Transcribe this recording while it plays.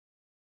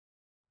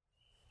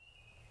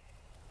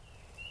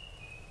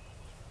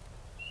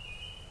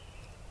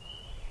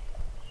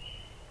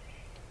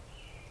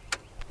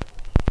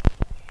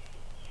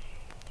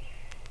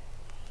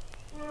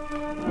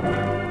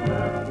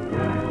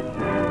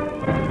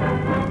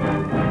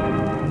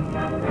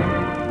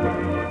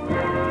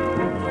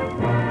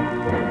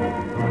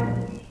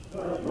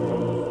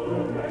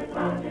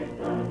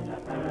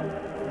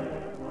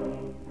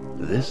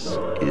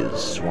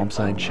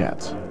Fireside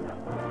Chats,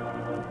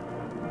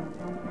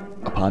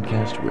 a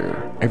podcast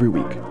where every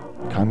week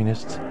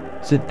communists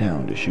sit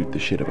down to shoot the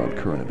shit about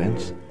current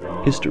events,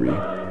 history,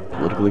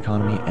 political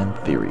economy, and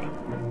theory.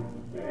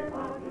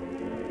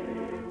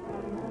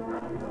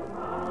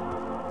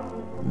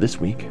 This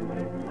week,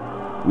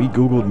 we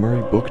Googled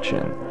Murray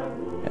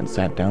Bookchin and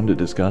sat down to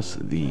discuss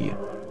the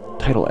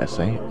title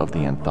essay of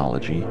the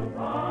anthology,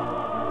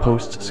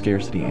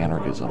 Post-Scarcity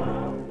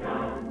Anarchism.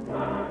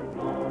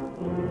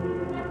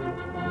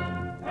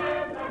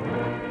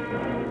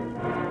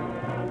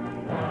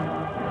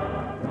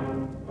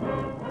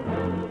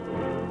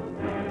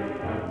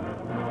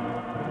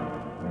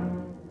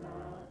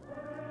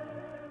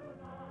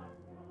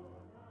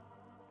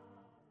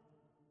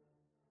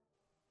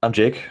 I'm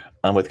Jake.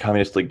 I'm with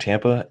Communist League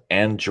Tampa,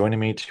 and joining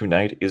me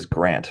tonight is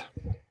Grant.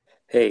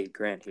 Hey,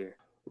 Grant here.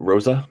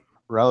 Rosa.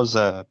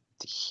 Rosa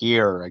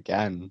here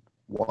again.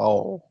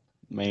 Whoa,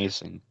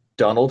 amazing.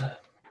 Donald.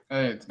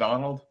 Hey, it's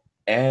Donald.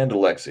 And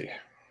Lexi.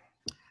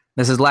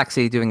 This is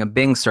Lexi doing a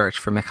Bing search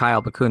for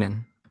Mikhail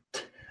Bakunin.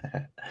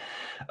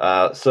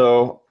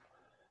 So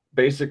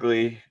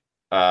basically,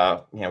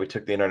 we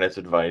took the internet's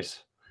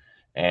advice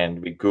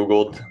and we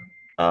Googled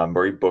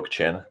Murray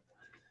Bookchin.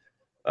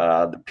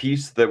 The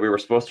piece that we were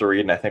supposed to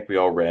read, and I think we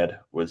all read,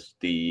 was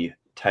the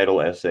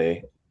title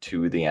essay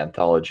to the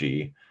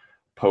anthology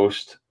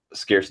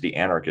Post-Scarcity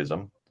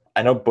Anarchism.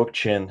 I know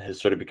Bookchin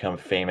has sort of become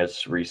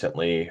famous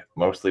recently,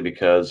 mostly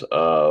because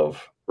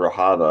of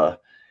Rojava,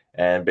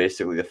 and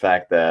basically the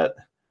fact that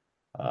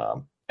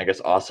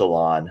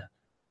Öcalan,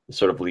 the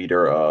sort of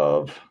leader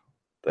of,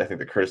 I think,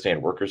 the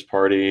Kurdistan Workers'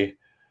 Party,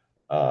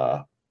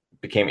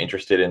 became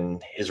interested in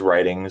his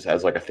writings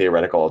as like a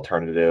theoretical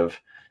alternative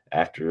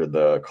after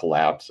the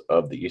collapse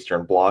of the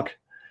Eastern Bloc,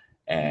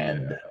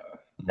 and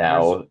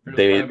now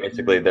they're There's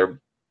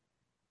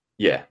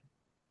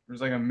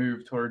like a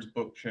move towards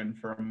Bookchin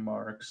from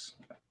Marx,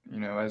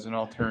 as an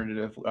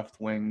alternative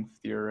left-wing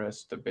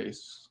theorist to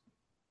base,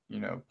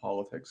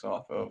 politics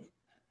off of,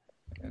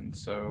 and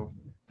so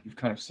you've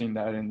kind of seen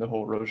that in the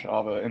whole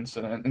Rojava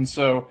incident, and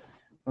so,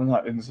 well,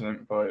 not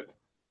incident, but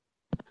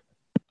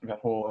that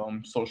whole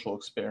social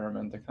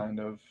experiment to kind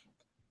of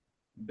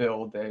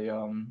build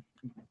a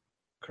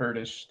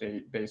Kurdish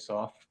state based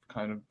off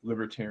kind of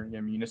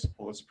libertarian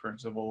municipalist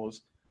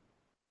principles.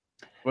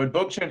 But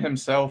Bookchin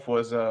himself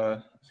was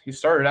he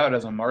started out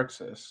as a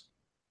Marxist.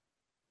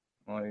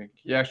 Like,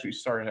 he actually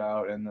started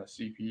out in the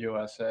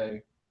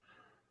CPUSA.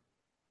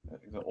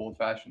 He's an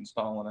old-fashioned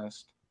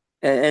Stalinist.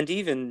 And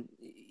even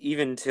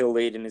till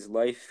late in his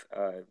life,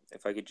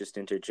 if I could just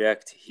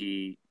interject,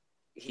 he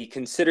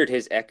considered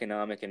his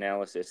economic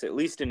analysis, at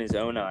least in his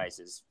own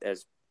eyes,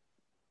 as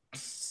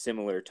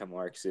similar to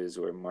Marx's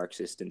or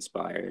Marxist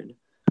inspired.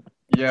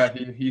 Yeah,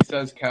 he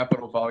says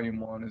Capital Volume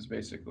 1 is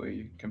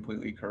basically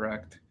completely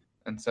correct,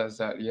 and says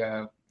that,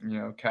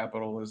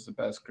 Capital is the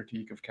best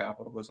critique of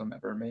capitalism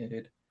ever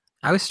made.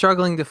 I was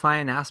struggling to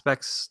find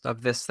aspects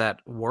of this that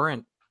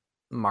weren't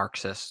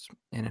Marxist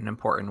in an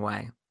important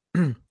way.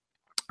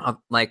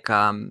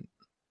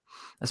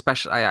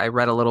 Especially, I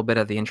read a little bit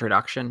of the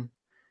introduction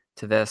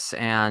to this,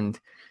 and,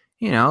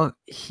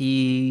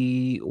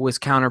 he was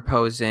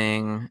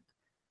counterposing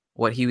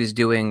what he was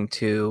doing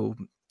to,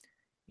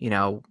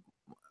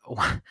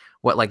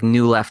 what like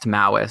New Left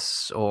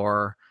Maoists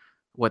or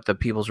what the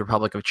People's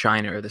Republic of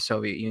China or the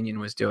Soviet Union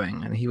was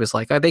doing. And he was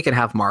like, oh, they could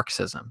have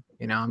Marxism.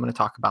 I'm going to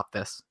talk about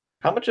this.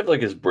 How much of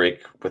like his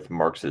break with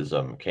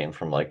Marxism came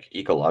from like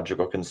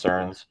ecological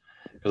concerns?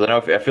 Because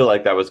I feel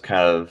like that was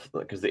kind of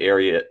because the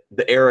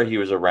era he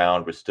was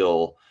around was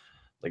still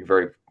like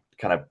very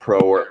kind of pro,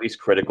 or at least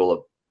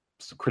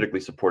critically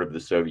supportive of the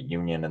Soviet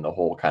Union and the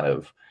whole kind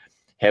of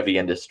heavy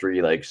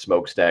industry, like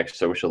smokestack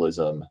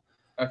socialism.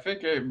 I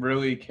think it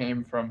really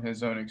came from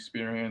his own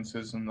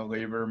experiences in the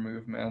labor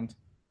movement,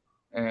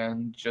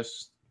 and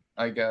just,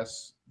 I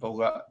guess,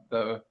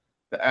 the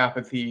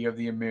apathy of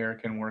the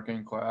American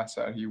working class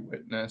that he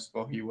witnessed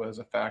while he was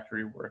a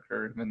factory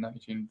worker in the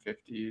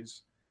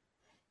 1950s.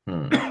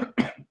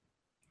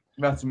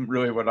 That's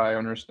really what I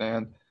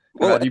understand.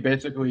 Well, he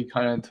basically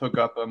kind of took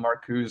up a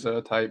Marcuse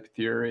type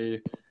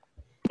theory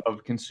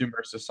of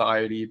consumer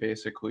society,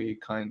 basically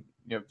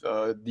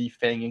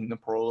defanging the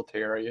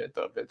proletariat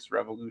of its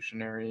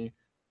revolutionary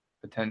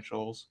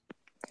potentials.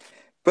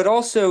 But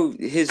also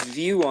his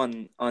view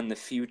on the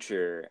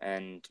future,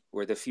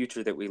 or the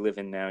future that we live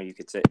in now, you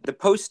could say. The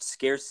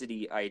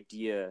post-scarcity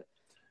idea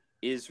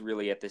is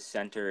really at the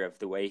center of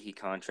the way he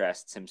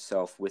contrasts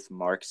himself with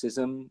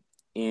Marxism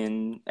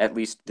in at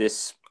least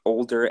this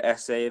older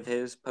essay of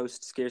his,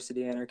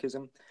 Post-Scarcity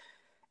Anarchism.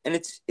 And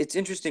it's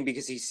interesting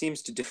because he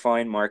seems to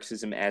define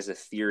Marxism as a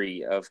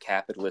theory of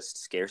capitalist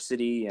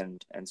scarcity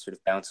and sort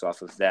of bounce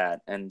off of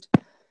that. And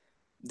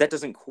that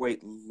doesn't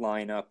quite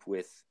line up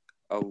with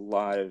a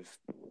lot of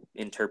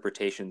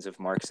interpretations of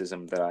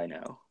Marxism that I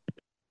know.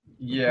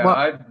 Yeah, well,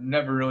 I've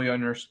never really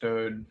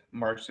understood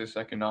Marxist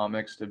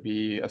economics to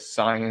be a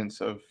science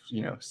of,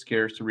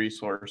 scarce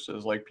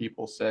resources, like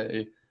people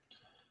say,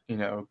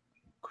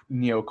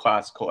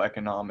 neoclassical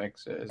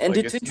economics is. And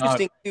Like, it's it's not.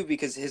 interesting too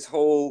because his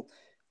whole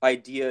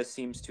idea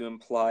seems to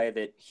imply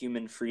that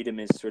human freedom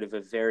is sort of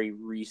a very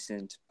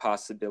recent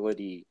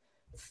possibility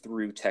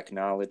through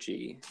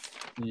technology.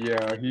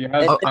 Yeah, he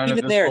has And kind of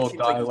even this there, it whole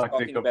seems like he's dialectic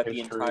talking of about the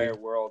history. entire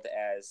world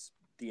as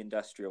the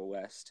industrial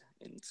West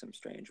in some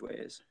strange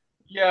ways.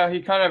 Yeah,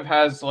 he kind of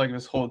has like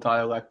this whole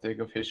dialectic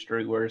of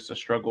history where it's a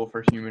struggle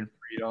for human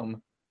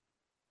freedom,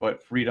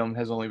 but freedom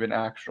has only been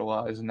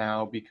actualized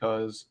now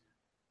because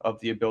of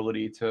the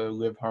ability to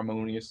live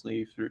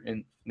harmoniously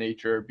in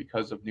nature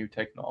because of new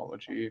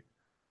technology.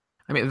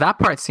 I mean, that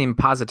part seemed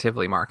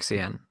positively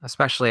Marxian.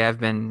 Especially, I've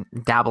been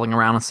dabbling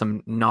around with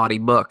some naughty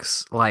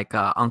books like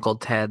Uncle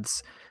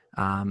Ted's,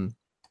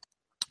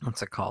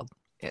 what's it called?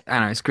 I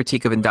don't know. His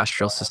critique of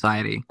industrial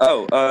society.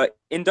 Oh,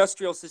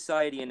 industrial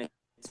society and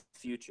its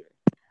future.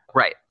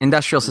 Right,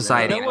 industrial Yeah,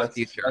 society You know and its what?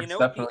 future. You know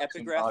what the definitely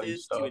some epigraph naughty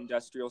is stuff. to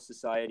industrial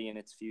society and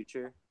its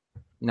future?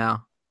 No,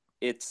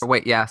 It's or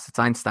wait, yes, it's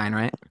Einstein,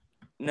 right?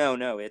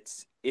 no.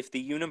 It's if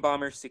the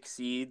Unabomber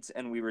succeeds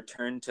and we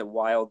return to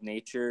wild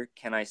nature,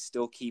 can I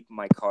still keep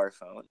my car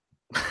phone?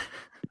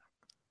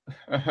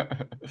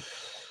 But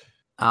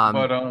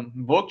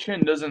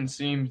Bookchin doesn't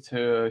seem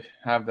to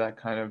have that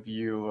kind of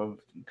view of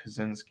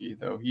Kaczynski,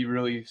 though. He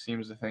really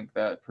seems to think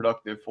that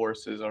productive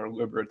forces are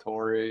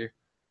liberatory.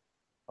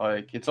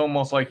 Like, it's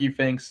almost like he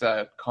thinks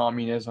that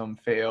communism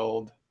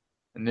failed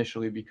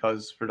initially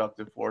because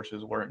productive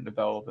forces weren't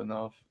developed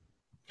enough.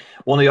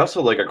 Well, and he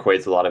also like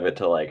equates a lot of it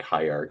to like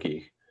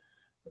hierarchy.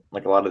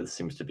 Like a lot of this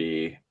seems to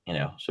be,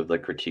 sort of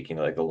like critiquing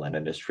like the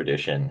Leninist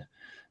tradition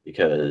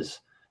because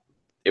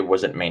it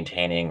wasn't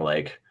maintaining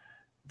like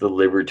the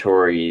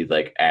liberatory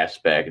like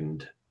aspect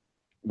and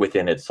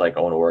within its like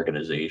own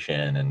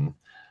organization, and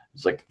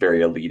it's like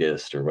very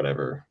elitist or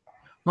whatever.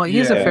 Well, he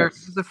has Yeah.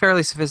 a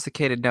fairly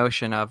sophisticated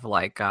notion of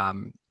like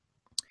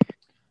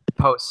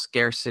post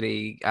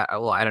scarcity.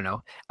 Well, I don't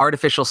know,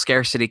 artificial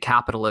scarcity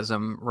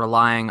capitalism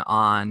relying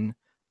on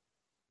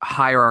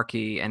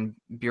hierarchy and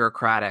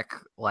bureaucratic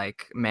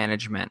like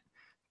management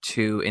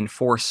to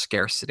enforce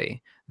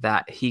scarcity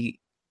that he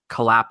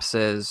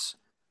collapses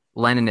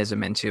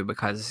Leninism into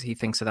because he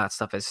thinks of that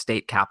stuff as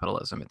state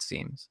capitalism. It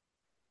seems.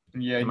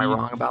 Yeah, Am I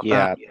wrong about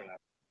Yeah. that?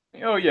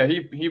 Oh yeah,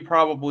 he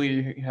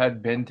probably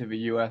had been to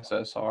the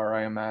USSR,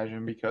 I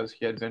imagine, because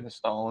he had been a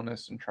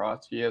Stalinist and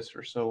Trotskyist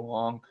for so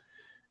long,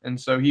 and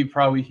so he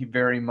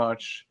very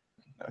much,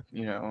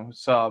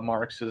 saw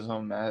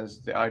Marxism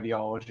as the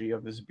ideology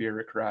of this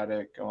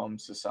bureaucratic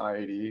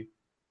society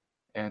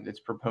and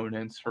its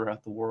proponents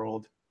throughout the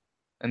world,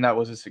 and that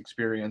was his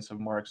experience of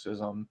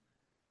Marxism.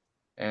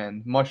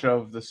 And much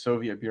of the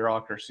Soviet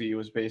bureaucracy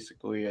was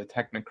basically a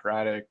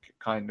technocratic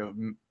kind of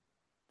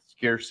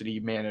scarcity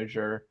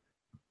manager.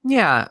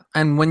 Yeah,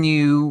 and when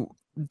you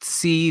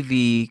see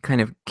the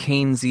kind of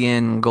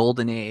Keynesian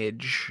golden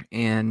age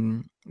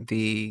in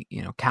the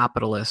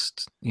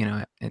capitalist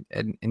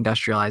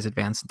industrialized,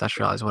 advanced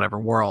industrialized, whatever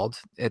world,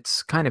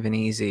 it's kind of an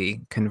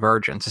easy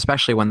convergence,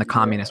 especially when the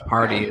Communist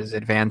Party is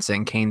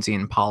advancing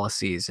Keynesian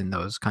policies in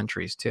those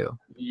countries too.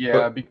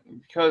 Yeah,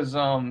 because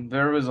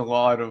there was a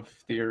lot of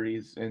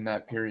theories in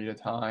that period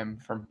of time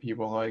from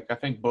people like, I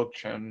think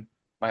Bookchin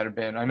might have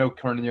been. I know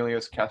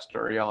Cornelius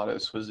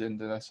Castoriadis was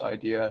into this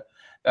idea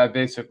that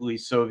basically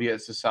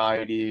Soviet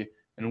society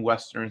and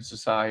Western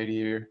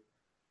society or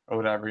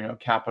whatever,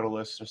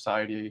 capitalist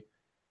society,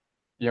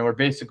 we're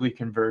basically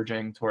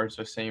converging towards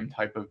the same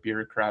type of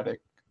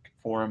bureaucratic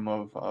form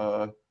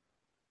of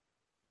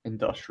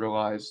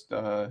industrialized,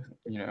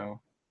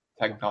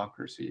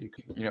 technocracy,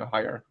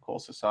 hierarchical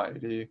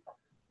society.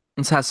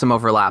 This has some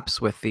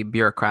overlaps with the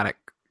bureaucratic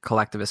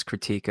collectivist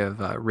critique of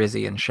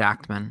Rizzi and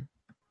Shachtman.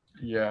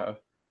 Yeah.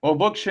 Well,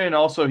 Bookchin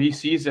also, he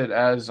sees it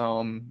as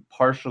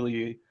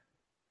partially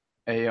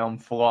a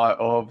flaw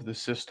of the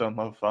system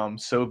of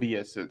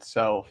Soviets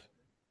itself.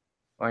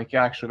 Like,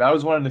 actually, that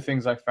was one of the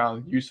things I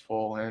found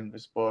useful in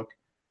this book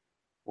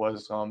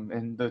was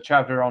in the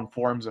chapter on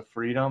forms of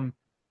freedom,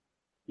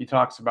 he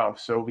talks about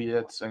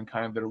Soviets and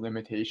kind of their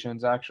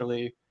limitations,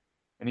 actually.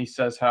 And he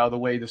says how the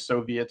way the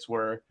Soviets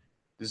were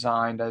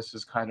designed as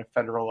this kind of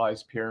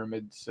federalized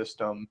pyramid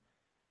system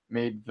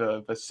made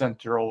the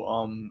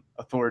central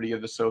authority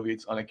of the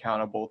Soviets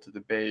unaccountable to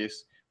the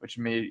base, which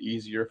made it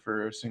easier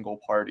for a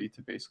single party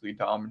to basically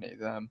dominate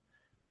them,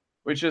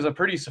 which is a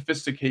pretty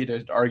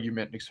sophisticated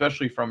argument,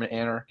 especially from an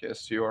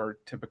anarchist who are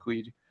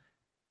typically,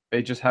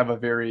 they just have a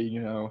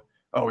very,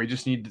 oh, we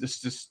just need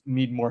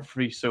more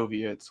free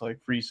Soviets,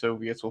 like free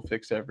Soviets will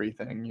fix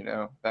everything,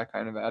 that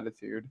kind of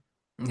attitude.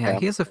 Yeah,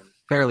 he has a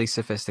fairly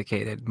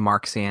sophisticated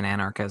Marxian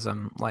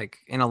anarchism. Like,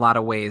 in a lot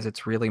of ways,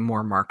 it's really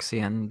more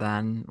Marxian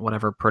than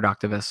whatever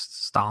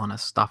productivist,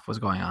 Stalinist stuff was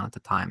going on at the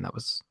time that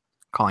was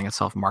calling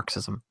itself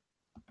Marxism.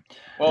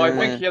 Well, I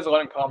think he has a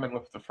lot in common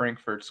with the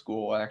Frankfurt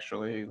School,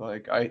 actually.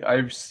 Like,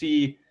 I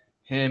see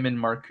him and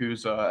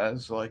Marcuse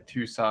as, like,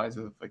 two sides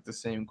of, like, the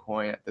same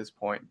coin at this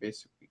point,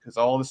 basically, because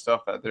all the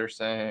stuff that they're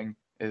saying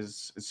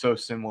is so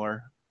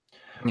similar.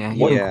 Yeah,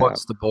 he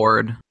quotes the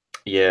board.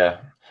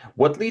 Yeah.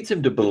 What leads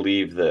him to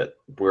believe that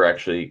we're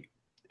actually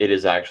it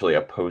is actually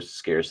a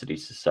post-scarcity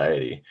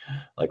society.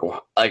 Like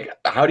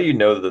how do you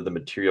know that the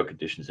material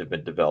conditions have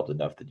been developed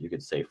enough that you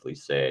could safely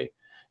say?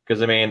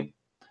 Because I mean,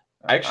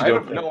 I actually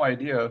don't have think. no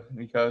idea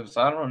because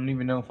I don't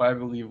even know if I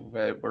believe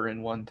that we're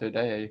in one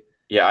today.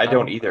 Yeah, I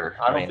don't either.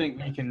 I don't mean,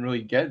 think we can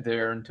really get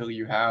there until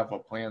you have a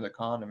planned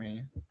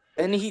economy.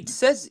 And he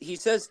says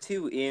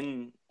too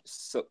in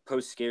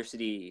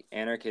post-scarcity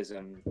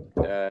anarchism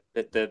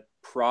that the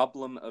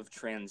problem of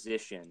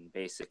transition,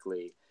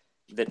 basically,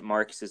 that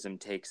Marxism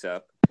takes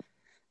up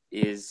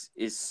is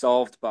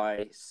solved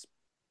by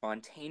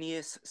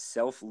spontaneous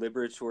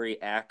self-liberatory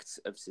acts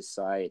of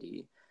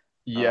society.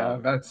 Yeah,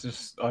 that's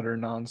just utter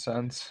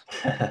nonsense.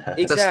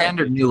 It's a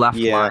standard New Left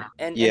line.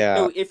 And Yeah.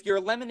 so if you're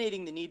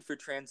eliminating the need for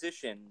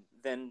transition,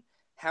 then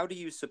how do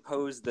you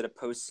suppose that a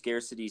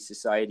post-scarcity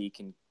society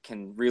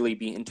can really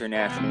be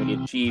internationally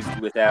achieved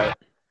without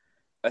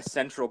a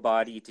central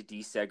body to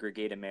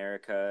desegregate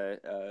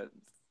America,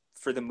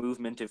 for the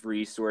movement of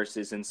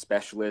resources and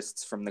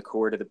specialists from the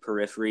core to the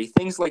periphery,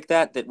 things like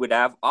that would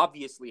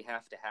obviously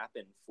have to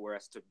happen for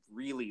us to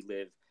really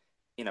live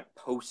in a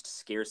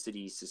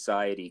post-scarcity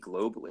society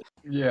globally.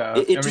 Yeah,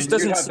 It just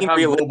doesn't seem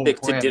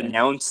realistic to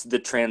denounce the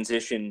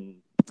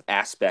transition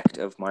aspect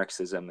of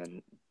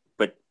Marxism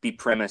but be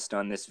premised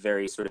on this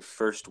very sort of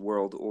first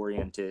world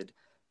oriented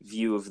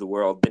view of the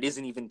world that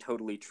isn't even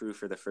totally true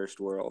for the first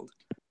world.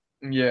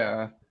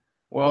 Yeah.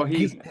 Well,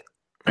 his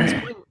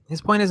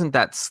point isn't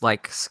that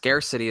like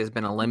scarcity has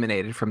been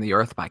eliminated from the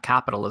earth by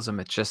capitalism.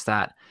 It's just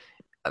that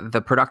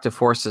the productive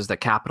forces that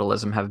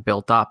capitalism have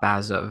built up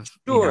as of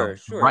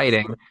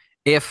writing,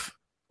 if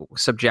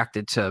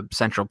subjected to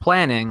central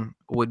planning,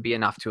 would be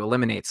enough to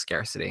eliminate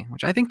scarcity,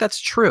 which I think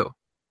that's true.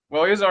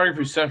 Well, he doesn't argue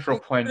for central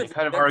planning. He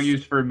kind of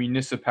argues for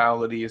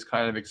municipalities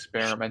kind of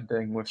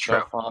experimenting with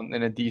stuff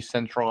in a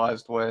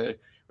decentralized way,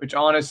 which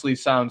honestly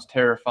sounds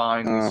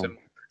terrifying, similar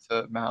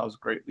to Mao's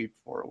Great Leap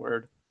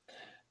Forward.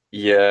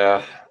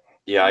 Yeah,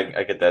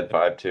 I get that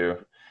vibe too.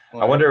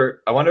 Like, I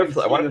wonder if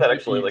that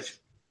actually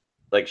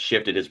like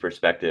shifted his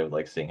perspective,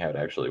 like seeing how it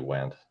actually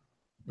went.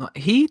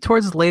 He,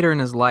 towards later in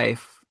his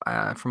life,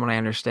 from what I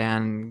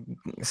understand,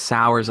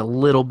 sours a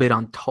little bit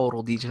on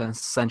total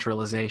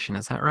decentralization.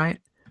 Is that right?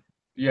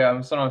 Yeah,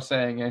 that's what I'm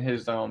saying. In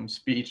his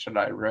speech that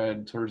I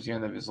read towards the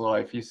end of his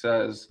life, he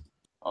says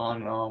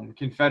on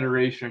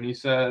Confederation,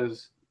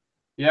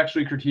 he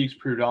actually critiques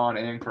Proudhon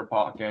and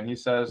Kropotkin. He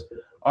says,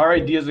 our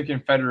ideas of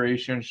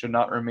Confederation should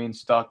not remain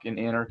stuck in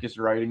anarchist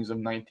writings of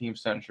 19th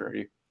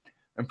century.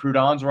 In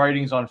Proudhon's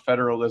writings on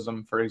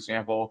federalism, for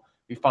example,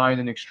 we find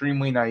an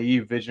extremely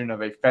naive vision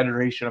of a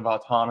federation of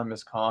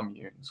autonomous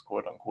communes,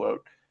 quote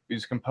unquote,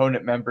 whose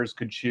component members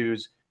could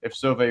choose, if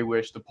so they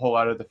wish, to pull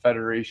out of the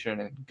federation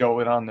and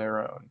go it on their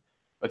own.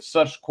 But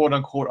such quote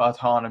unquote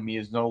autonomy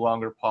is no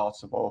longer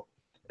possible,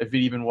 if it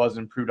even was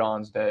in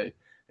Proudhon's day.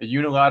 A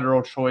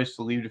unilateral choice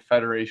to leave the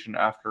federation,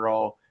 after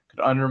all, could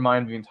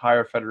undermine the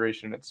entire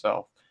federation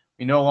itself.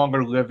 We no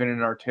longer live in an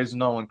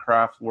artisanal and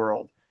craft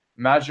world.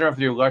 Imagine if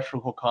the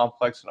electrical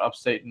complex in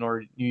upstate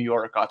New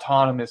York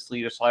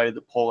autonomously decided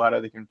to pull out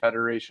of the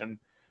Confederation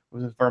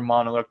with the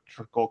Vermont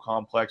electrical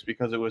complex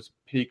because it was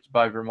piqued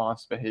by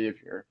Vermont's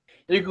behavior.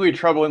 Equally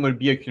troubling would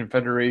be a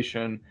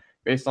confederation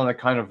based on the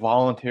kind of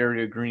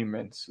voluntary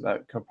agreements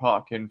that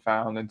Kropotkin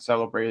found and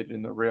celebrated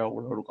in the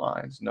railroad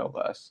lines, no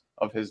less,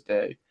 of his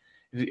day.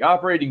 If the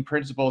operating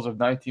principles of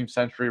 19th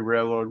century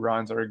railroad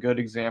lines are a good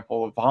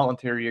example of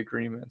voluntary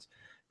agreements,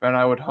 then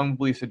I would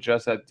humbly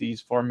suggest that these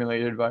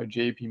formulated by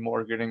J.P.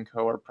 Morgan and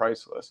Co. are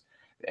priceless.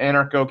 The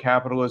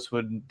anarcho-capitalists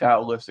would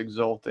doubtless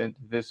exult in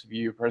this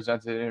view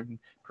presented in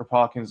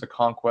Kropotkin's The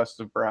Conquest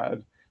of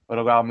Bread, but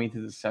allow me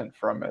to dissent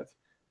from it.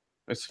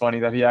 It's funny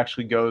that he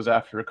actually goes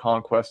after The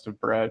Conquest of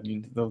Bread,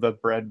 the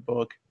bread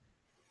book.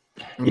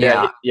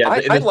 Yeah.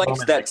 I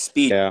liked that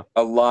speech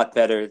a lot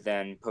better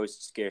than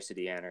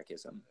post-scarcity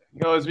anarchism.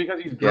 It's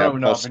because he's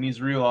grown up and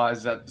he's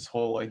realized that this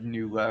whole like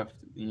new left,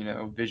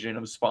 vision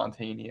of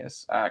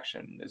spontaneous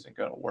action isn't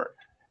going to work.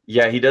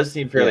 Yeah, he does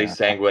seem fairly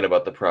sanguine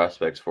about the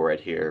prospects for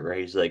it here, right?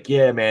 He's like,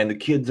 yeah, man, the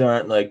kids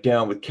aren't like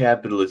down with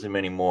capitalism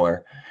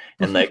anymore.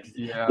 And like,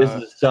 this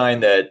is a sign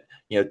that,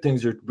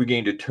 things are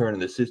beginning to turn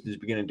and the system is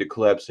beginning to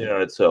collapse in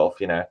on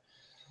itself, It's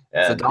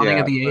the dawning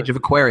of the age of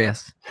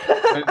Aquarius.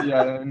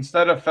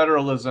 Instead of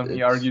federalism,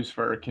 he argues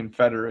for a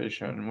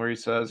confederation, where he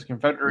says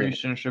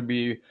confederation should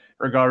be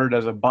regarded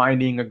as a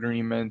binding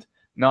agreement,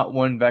 not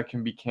one that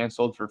can be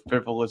canceled for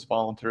frivolous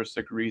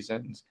voluntaristic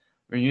reasons.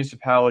 The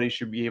municipality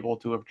should be able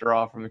to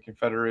withdraw from the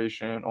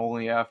confederation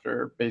only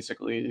after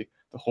basically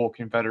the whole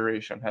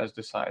confederation has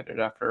decided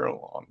after a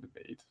long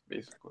debate,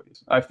 basically.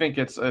 I think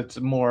it's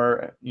a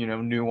more,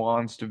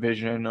 nuanced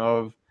vision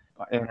of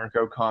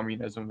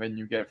anarcho-communism than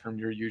you get from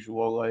your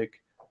usual,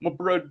 like,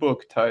 bread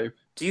book type.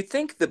 Do you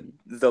think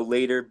the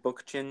later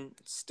Bookchin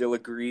still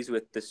agrees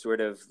with the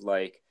sort of,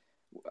 like,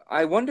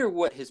 I wonder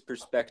what his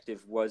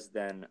perspective was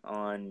then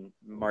on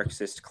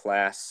Marxist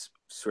class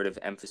sort of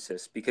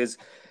emphasis, because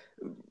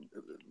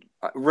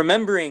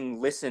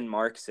remembering Listen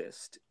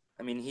Marxist,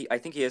 I mean, I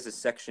think he has a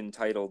section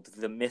titled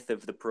The Myth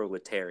of the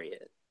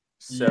Proletariat.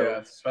 So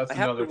yes, that's I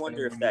have to another wonder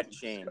thing if we need that to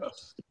changed.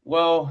 discuss.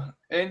 Well,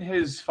 in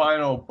his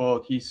final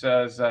book, he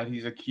says that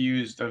he's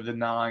accused of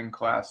denying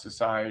class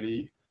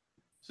society.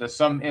 So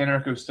some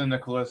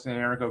anarcho-syndicalists and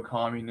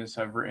anarcho-communists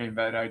have written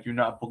that I do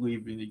not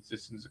believe in the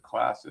existence of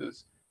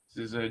classes.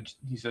 He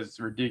says it's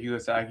a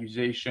ridiculous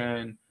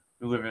accusation.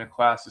 We live in a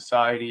class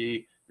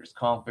society. There's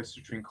conflicts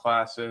between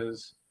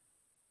classes,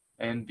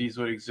 and these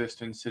would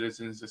exist in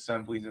citizens'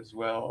 assemblies as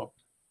well.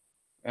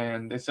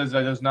 And it says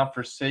that it does not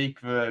forsake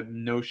the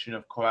notion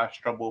of class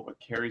struggle, but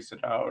carries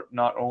it out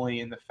not only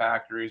in the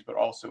factories, but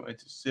also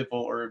into civil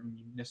or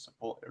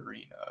municipal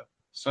arena.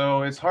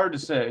 So it's hard to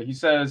say. He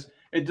says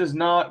it does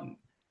not,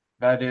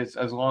 that is,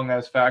 as long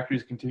as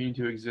factories continue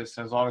to exist,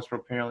 as long as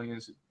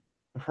proletarians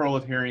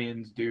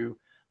do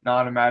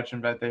not imagine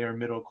that they are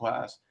middle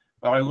class.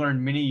 But I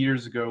learned many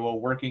years ago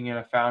while working in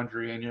a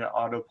foundry and in an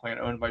auto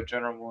plant owned by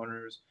General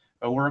Motors,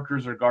 the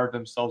workers regard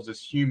themselves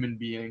as human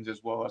beings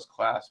as well as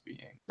class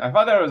beings. I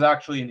thought that was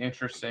actually an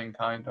interesting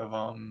kind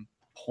of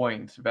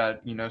point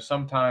that,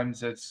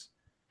 sometimes it's,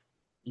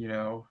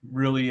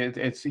 really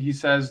it's he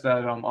says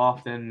that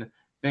often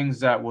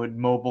things that would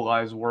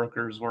mobilize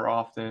workers were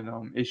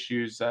often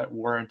issues that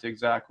weren't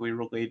exactly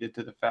related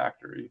to the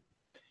factory.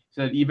 He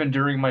said even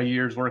during my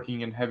years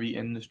working in heavy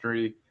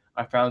industry,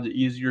 I found it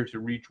easier to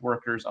reach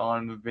workers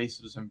on the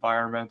basis of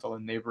environmental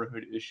and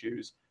neighborhood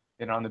issues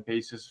than on the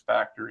basis of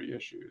factory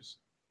issues.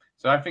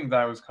 So I think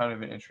that was kind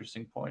of an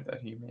interesting point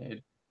that he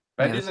made.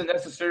 That Yeah, isn't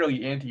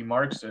necessarily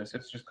anti-Marxist.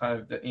 It's just kind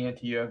of the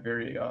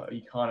very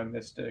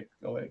economistic,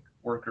 like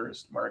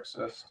workerist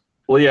Marxist.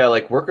 Well, yeah,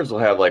 like workers will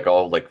have like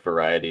all like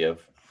variety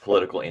of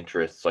political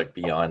interests like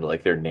beyond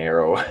like their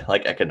narrow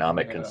like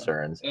economic Yeah.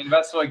 concerns. And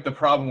that's like the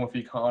problem with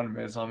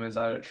economism is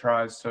that it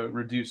tries to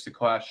reduce the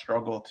class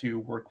struggle to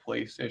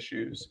workplace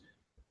issues,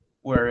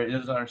 where it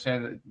doesn't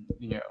understand that,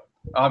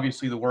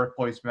 obviously the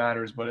workplace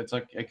matters, but it's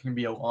like it can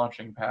be a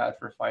launching pad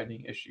for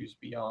fighting issues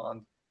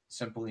beyond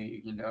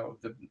simply,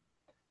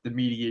 the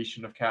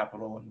mediation of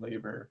capital and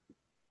labor.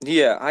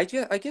 Yeah, I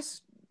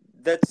guess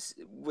that's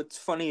what's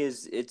funny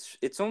is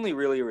it's only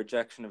really a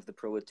rejection of the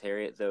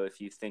proletariat, though,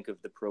 if you think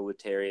of the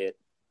proletariat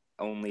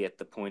only at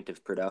the point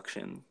of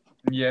production.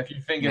 Yeah, if you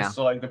think it's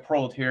like the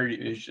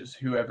proletariat is just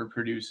whoever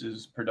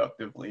produces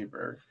productive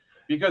labor.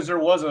 Because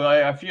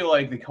I feel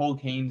like the whole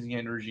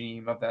Keynesian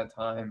regime of that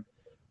time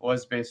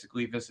was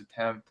basically this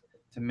attempt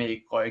to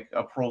make like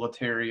a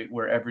proletariat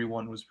where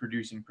everyone was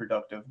producing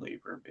productive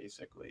labor,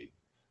 basically.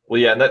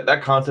 Well, yeah, and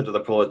that concept of the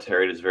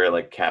proletariat is very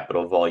like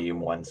Capital Volume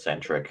 1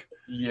 centric.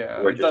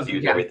 Yeah, where it just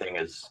views everything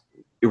as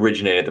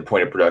originated at the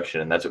point of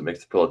production, and that's what makes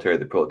the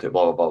proletariat, blah blah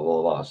blah blah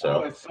blah blah.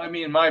 So,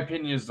 in my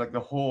opinion, is like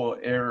the whole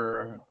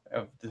error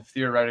of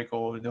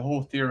the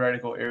whole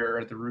theoretical error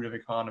at the root of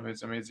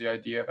economism is the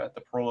idea that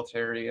the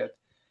proletariat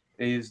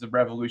is the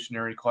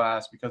revolutionary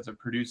class because it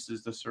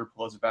produces the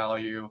surplus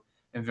value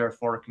and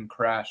therefore can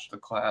crash the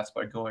class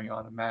by going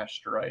on a mass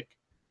strike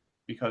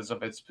because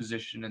of its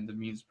position in the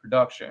means of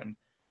production.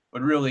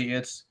 But really,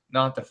 it's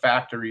not the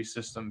factory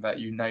system that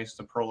unites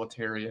the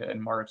proletariat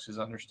in Marx's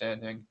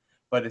understanding,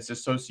 but it's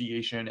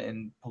association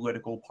in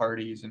political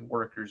parties and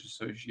workers'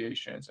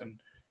 associations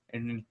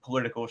and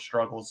political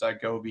struggles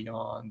that go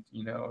beyond,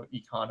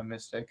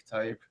 economistic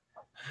type.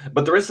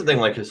 But there is something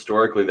like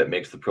historically that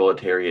makes the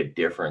proletariat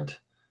different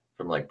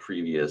from like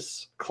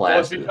previous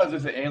classes. Well, it's because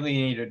it's an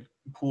alienated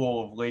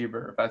pool of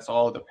labor that's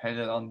all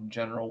dependent on the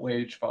general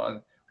wage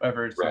fund,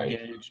 whether it's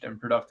engaged in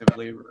productive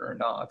labor or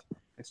not.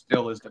 It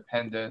still is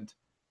dependent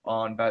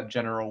on that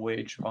general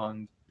wage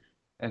fund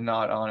and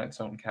not on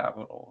its own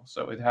capital.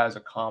 So it has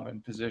a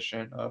common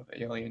position of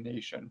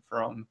alienation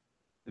from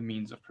the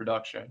means of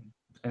production.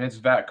 And it's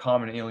that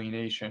common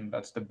alienation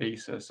that's the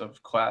basis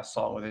of class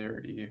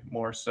solidarity,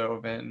 more so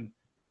than,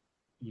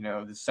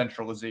 the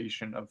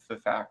centralization of the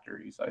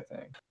factories, I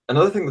think.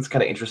 Another thing that's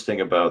kind of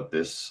interesting about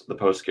the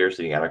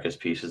post-scarcity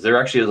anarchist piece is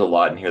there actually is a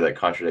lot in here that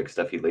contradicts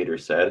stuff he later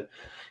said.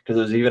 Because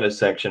there's even a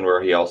section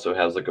where he also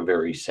has like a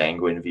very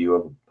sanguine view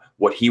of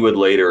what he would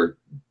later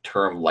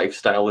term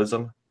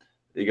lifestyleism.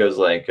 He goes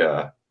like,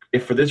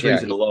 if for this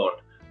reason alone,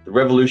 the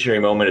revolutionary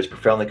moment is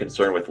profoundly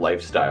concerned with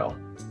lifestyle,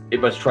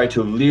 it must try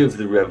to live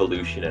the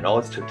revolution in all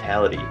its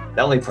totality, not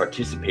only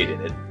participate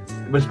in it.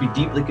 It must be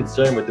deeply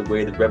concerned with the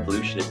way the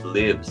revolutionist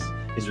lives,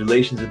 his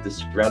relations with the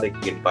surrounding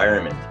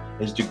environment,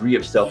 his degree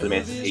of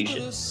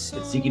self-emancipation. In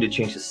seeking to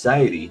change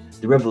society,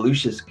 the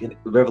revolutionist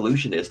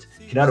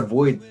cannot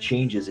avoid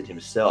changes in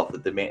himself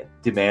that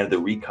demand the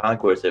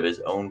reconquest of his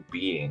own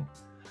being.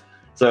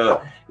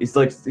 So he's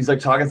like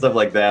talking stuff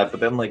like that,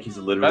 but then like he's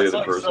literally that's the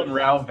like person. Some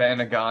Ralph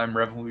Vaneigem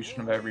revolution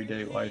of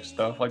everyday life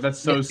stuff. Like that's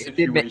so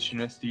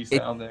situationist-y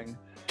sounding.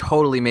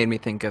 Totally made me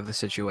think of the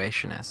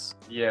Situationists.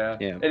 Yeah.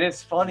 And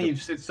it's funny.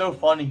 It's so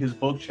funny because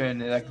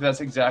Bookchin, like that's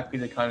exactly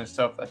the kind of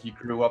stuff that he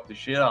grew up to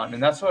shit on,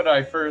 and that's what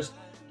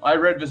I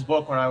read this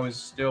book when I was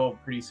still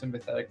pretty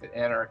sympathetic to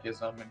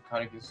anarchism and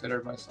kind of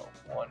considered myself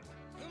one.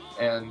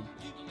 And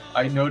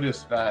I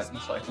noticed that and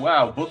it's like,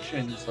 wow,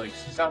 Bookchin is like,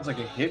 he sounds like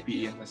a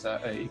hippie in this.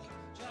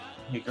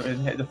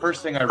 The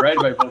first thing I read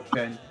by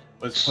Bookchin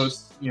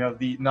was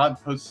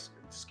not post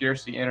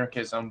scarcity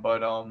anarchism,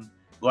 but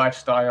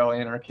lifestyle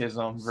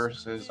anarchism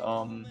versus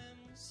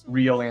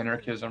real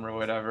anarchism or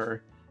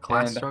whatever.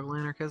 Class And- struggle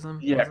anarchism.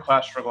 Yeah,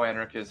 class struggle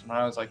anarchism. And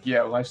I was like,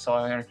 yeah,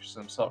 lifestyle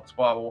anarchism sucks,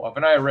 blah blah blah.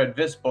 But I read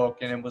this book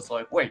and it was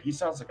like, wait, he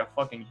sounds like a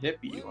fucking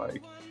hippie.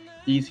 Like,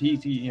 he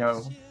you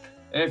know.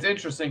 And it's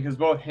interesting because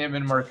both him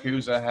and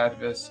Marcuse had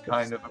this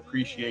kind of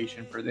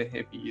appreciation for the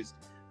hippies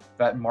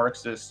that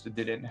Marxists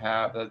didn't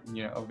have. That,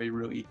 you know, they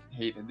really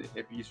hated the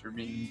hippies for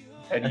being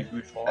petty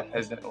bourgeois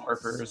peasant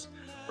LARPers,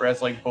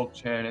 whereas like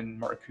Bookchin and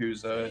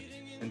Marcuse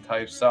and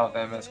types saw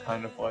them as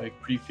kind of like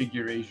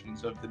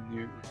prefigurations of the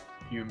new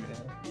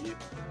humanity.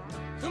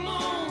 Come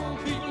on,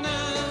 people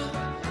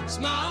now,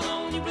 smile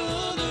on your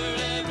brother,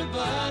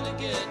 everybody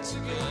get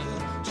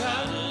together,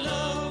 try to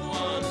love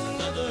one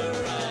another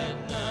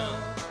right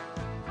now.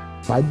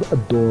 I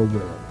adore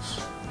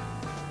whales.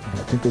 And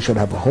I think they should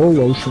have a whole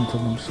ocean to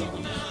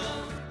themselves.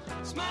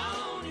 Smile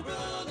on your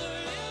brother,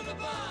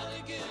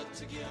 everybody get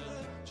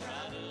together,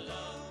 try to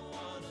love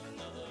one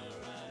another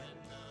right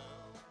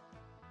now.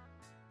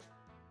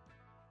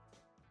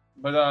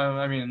 But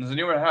I mean, does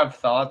anyone have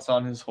thoughts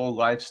on his whole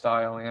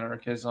lifestyle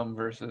anarchism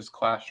versus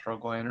class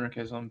struggle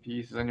anarchism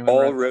piece? Has anyone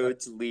All read that?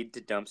 roads lead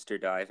to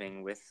dumpster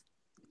diving with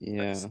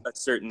Yeah. a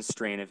certain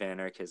strain of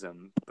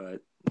anarchism,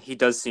 but he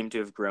does seem to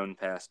have grown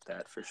past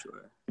that for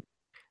sure.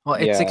 Well,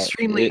 it's Yeah,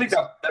 extremely. I think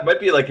that might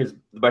be like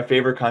my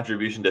favorite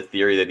contribution to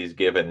theory that he's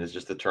given is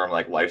just the term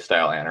like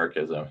lifestyle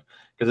anarchism,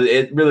 because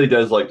it really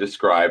does like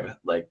describe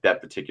like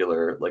that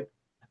particular like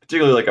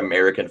particularly like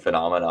American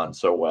phenomenon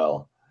so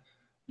well.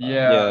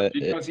 Yeah, Yeah,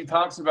 because he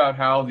talks about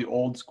how the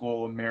old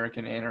school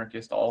American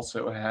anarchist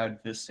also had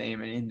the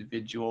same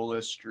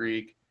individualist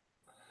streak,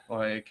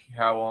 like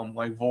how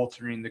like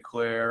Voltaire de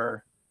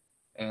Cleyre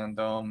and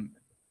a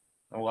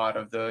lot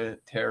of the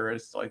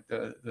terrorists like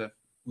the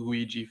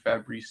Luigi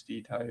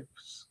Fabristi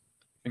types.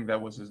 I think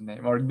that was his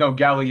name. Or no,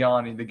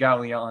 Galliani, the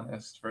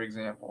Gallianists, for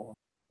example.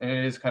 And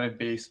it is kind of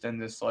based in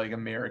this like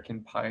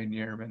American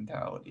pioneer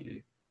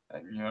mentality.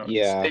 And, you know,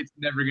 Yeah. the state's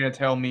never gonna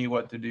tell me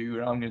what to do,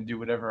 and I'm gonna do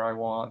whatever I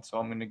want, so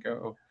I'm gonna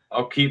go.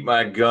 I'll keep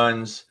my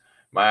guns,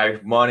 my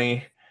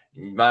money,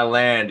 my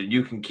land, and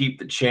you can keep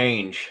the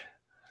change.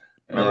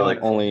 Remember, like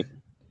only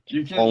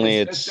You can Only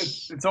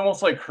it's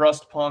almost like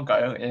crust punk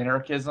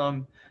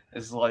anarchism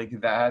is like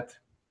that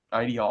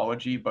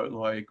ideology, but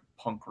like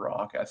punk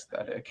rock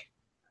aesthetic.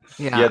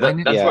 Yeah, that's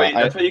Yeah, why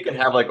that's why you can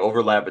have like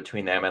overlap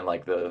between them and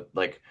like the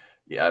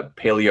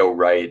paleo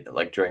right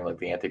like during like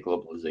the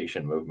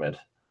anti-globalization movement.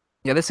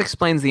 yeah. This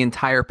explains the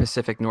entire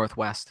Pacific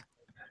Northwest.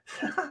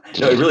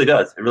 No, it really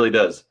does. It really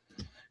does.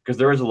 Because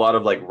there is a lot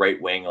of like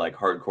right wing, like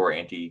hardcore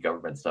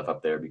anti-government stuff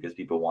up there because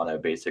people want to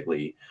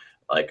basically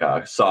like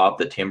saw up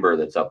the timber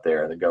that's up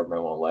there, and the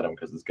government won't let them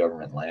because it's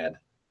government land.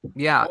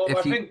 Yeah, Well, I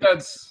if you think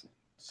that's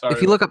sorry.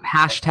 if you look up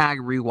hashtag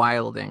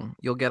rewilding,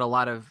 you'll get a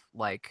lot of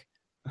like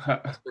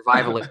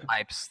survivalist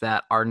types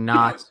that are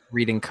not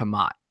reading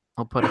Kamat.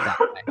 I'll put it that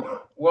way.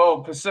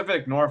 well,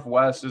 Pacific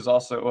Northwest is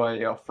also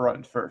a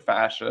front for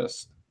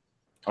fascists.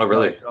 Oh,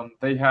 really? Like,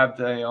 they have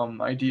the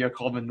idea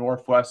called the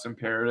Northwest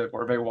Imperative,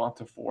 where they want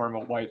to form a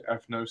white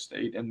ethno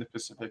state in the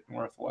Pacific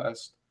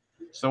Northwest.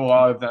 So a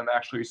lot of them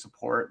actually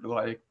support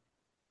like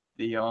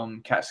the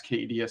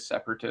Cascadia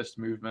separatist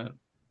movement.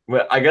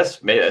 Well, I guess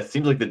it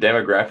seems like the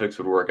demographics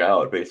would work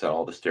out based on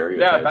all the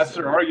stereotypes. Yeah, that's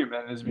their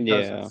argument, is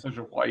because Yeah. it's such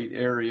a white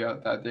area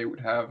that they would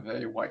have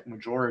a white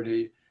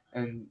majority,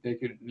 and they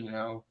could, you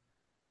know,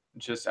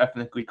 just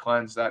ethnically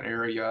cleanse that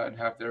area and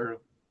have their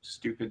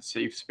stupid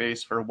safe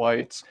space for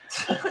whites.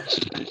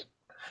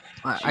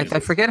 I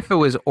forget if it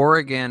was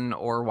Oregon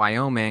or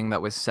Wyoming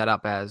that was set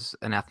up as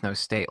an ethno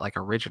state like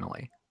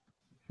originally.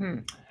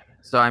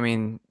 So I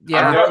mean, I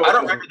yeah, don't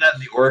remember that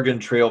in the Oregon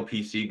Trail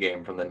PC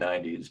game from the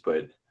 90s,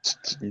 but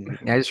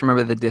I just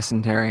remember the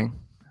dysentery.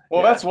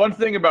 Well, Yeah. that's one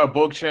thing about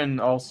Bookchin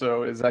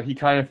also, is that he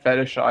kind of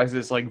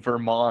fetishizes like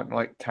Vermont,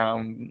 like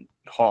town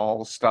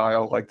hall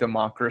style, like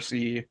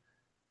democracy,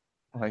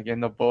 like in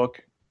the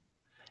book.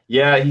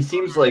 yeah, he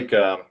seems like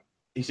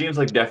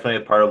definitely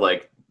a part of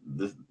like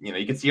the, you know,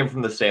 you can see him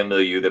from the same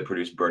milieu that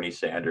produced Bernie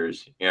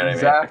Sanders. You know what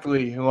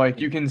Exactly. Like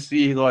you can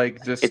see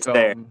like just It's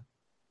there.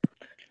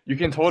 you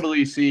can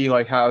totally see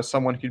like how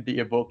someone could be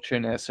a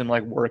Bookchinist and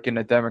like work in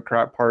a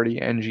Democrat Party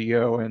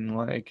NGO and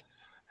like,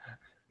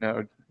 you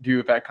know,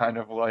 do that kind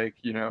of like,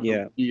 you know,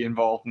 Yeah. be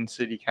involved in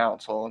city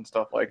council and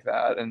stuff like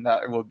that, and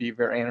that will be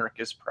their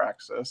anarchist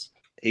praxis.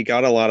 he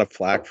got a lot of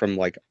flack from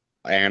like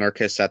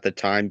anarchists at the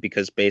time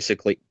because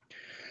basically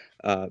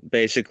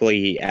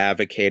he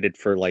advocated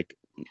for like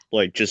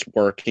just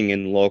working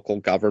in local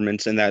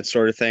governments and that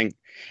sort of thing.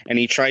 And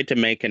he tried to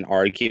make an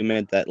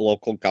argument that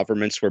local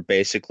governments were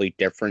basically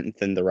different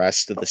than the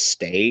rest of the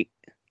state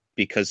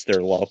because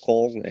they're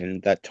local,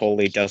 and that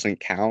totally doesn't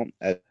count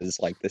as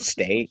like the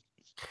state.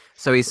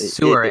 So he's It-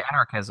 sewer it-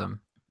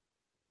 anarchism.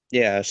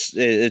 Yes,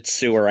 it's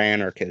sewer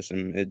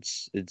anarchism.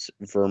 It's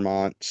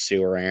Vermont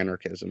sewer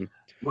anarchism.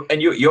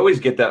 And you always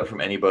get that from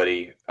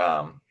anybody.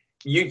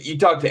 You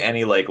talk to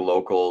any like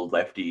local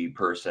lefty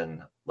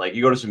person, like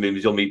you go to some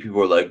meetings, you'll meet people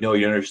who are like, no,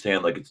 you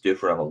understand, like it's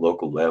different on a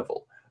local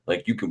level.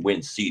 Like you can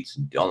win seats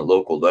on the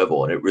local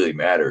level, and it really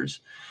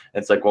matters.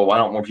 And it's like, well, why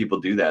don't more people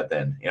do that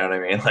then? You know what I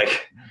mean?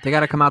 Like, They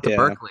got to come out to Yeah.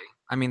 Berkeley.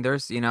 I mean,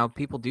 there's,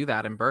 people do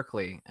that in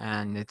Berkeley,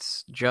 and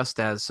it's just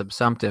as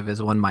subsumptive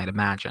as one might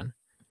imagine.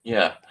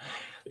 yeah.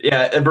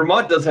 Yeah, and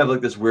Vermont does have like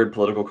this weird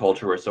political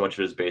culture where so much of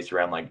it is based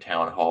around like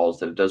town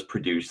halls that it does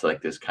produce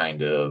like this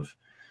kind of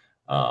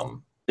it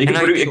And can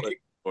I produce, feel it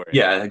for it.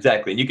 yeah,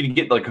 exactly. And you can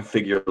get like a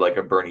figure like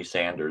a Bernie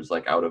Sanders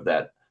like out of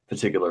that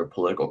particular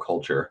political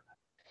culture.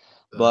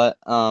 But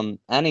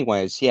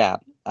anyways, yeah,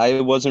 I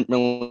wasn't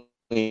really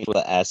into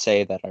the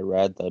essay that I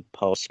read, the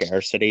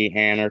post-scarcity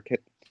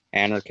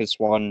anarchist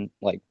one,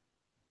 like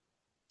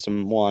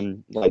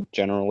someone like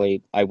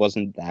generally I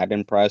wasn't that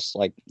impressed.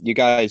 Like you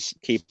guys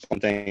keep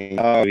on thinking,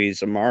 oh,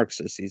 he's a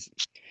Marxist.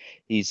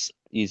 He's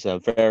a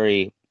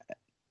very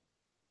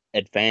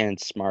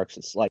advanced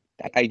Marxist. Like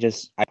I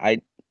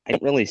didn't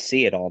really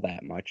see it all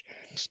that much.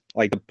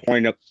 Like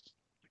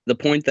the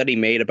point that he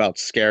made about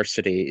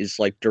scarcity is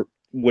like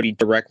what he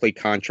directly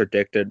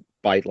contradicted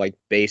by like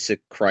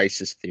basic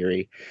crisis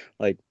theory.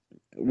 Like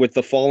with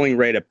the falling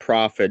rate of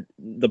profit,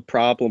 the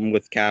problem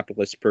with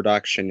capitalist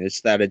production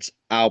is that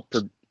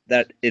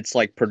it's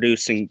like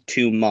producing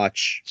too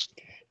much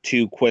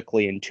too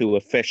quickly and too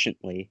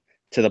efficiently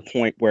to the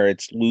point where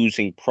it's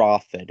losing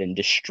profit and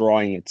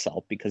destroying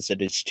itself because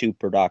it is too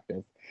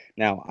productive.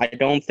 Now, I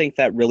don't think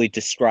that really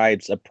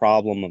describes a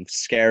problem of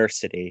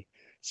scarcity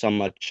so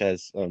much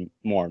as a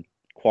more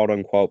quote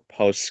unquote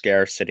post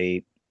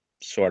scarcity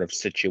sort of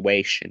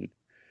situation.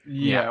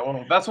 Yeah,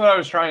 well, that's what I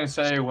was trying to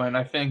say when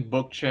I think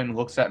Bookchin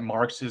looks at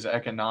Marx's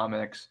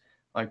economics,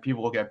 like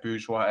people look at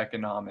bourgeois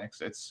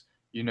economics. It's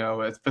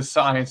it's the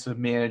science of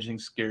managing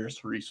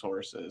scarce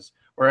resources,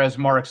 whereas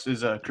Marx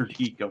is a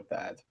critique of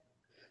that.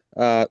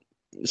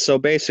 So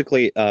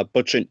basically,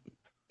 Butchin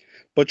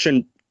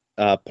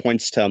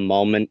points to a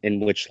moment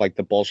in which like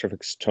the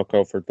Bolsheviks took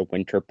over the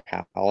Winter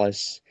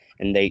Palace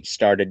and they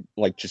started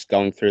like just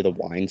going through the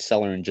wine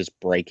cellar and just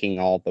breaking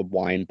all the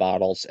wine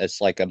bottles as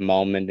like a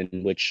moment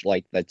in which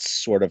like that's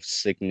sort of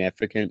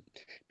significant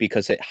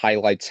because it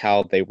highlights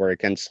how they were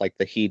against like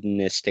the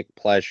hedonistic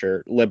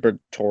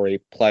liberatory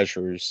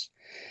pleasures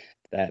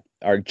that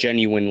are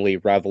genuinely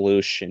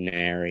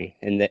revolutionary,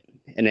 and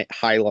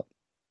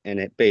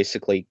it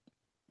basically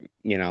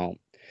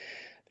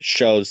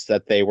shows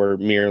that they were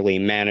merely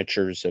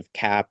managers of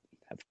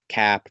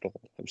capital,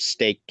 of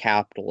state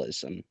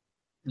capitalism.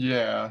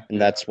 Yeah.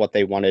 And that's what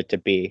they wanted to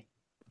be,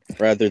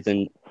 rather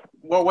than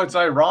Well, what's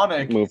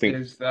ironic moving.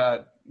 is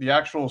that the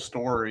actual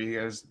story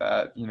is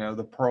that,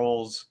 the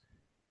Pearls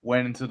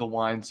went into the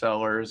wine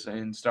cellars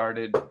and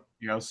started,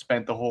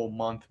 spent the whole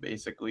month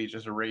basically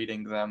just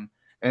raiding them.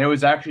 And it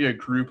was actually a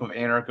group of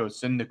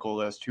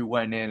anarcho-syndicalists who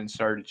went in and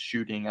started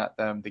shooting at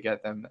them to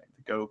get them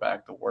to go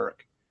back to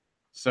work.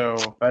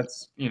 So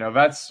that's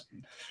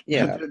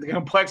Yeah. the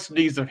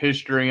complexities of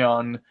history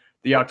on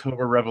the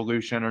October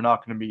Revolution are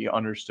not going to be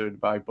understood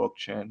by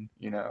Bookchin,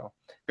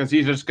 because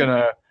he's just going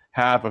to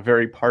have a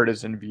very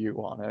partisan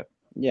view on it.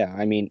 Yeah,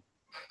 I mean,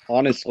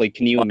 honestly,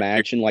 can you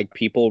imagine like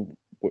people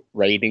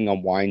raiding a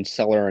wine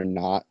cellar and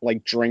not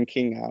like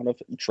drinking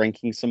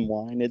some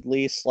wine at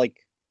least?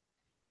 Like,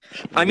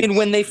 I mean,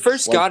 when they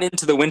first like- got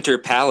into the Winter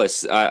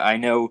Palace, I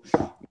know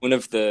one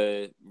of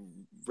the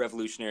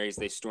revolutionaries,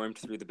 they stormed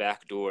through the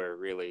back door,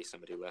 really,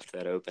 somebody left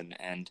that open,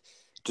 and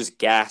just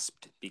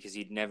gasped because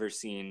he'd never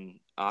seen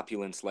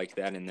opulence like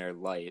that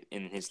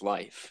in his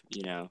life,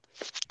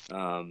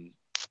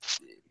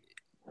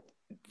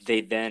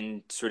 They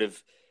then sort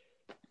of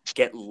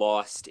get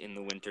lost in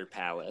the Winter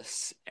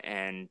Palace,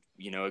 and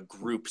a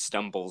group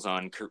stumbles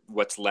on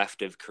what's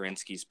left of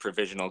Kerensky's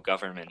provisional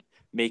government,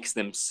 makes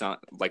them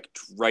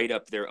write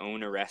up their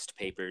own arrest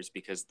papers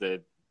because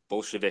the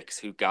Bolsheviks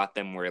who got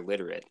them were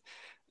illiterate.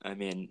 I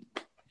mean,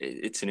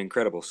 it's an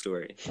incredible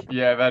story.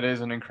 Yeah, that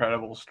is an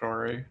incredible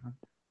story.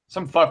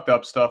 Some fucked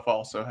up stuff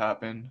also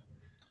happened,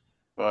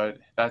 but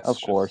that's of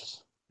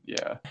course.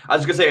 Yeah. I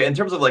was gonna say, in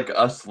terms of like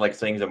us like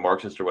saying he's a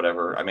Marxist or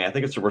whatever, I mean, I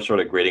think we're sort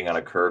of grading on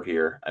a curve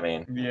here. I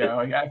mean, Yeah,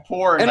 like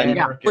for an And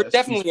anarchist, we're he's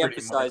definitely pretty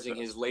emphasizing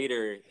Marxist.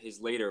 his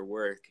later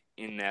work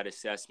in that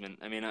assessment.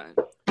 I mean,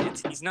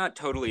 he's not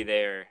totally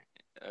there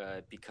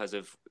because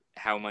of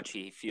how much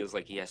he feels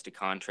like he has to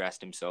contrast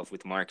himself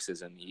with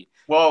Marxism. He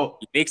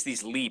makes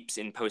these leaps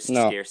in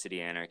post-scarcity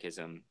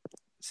anarchism.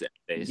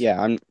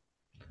 Yeah, I'm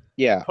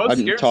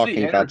Post-scarcity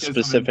talking about anarchism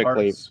in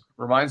specifically. parts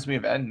reminds me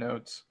of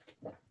EndNotes.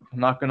 I'm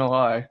not gonna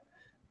lie.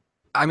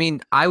 I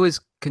mean, I was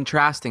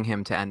contrasting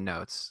him to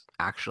EndNotes,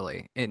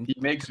 actually. He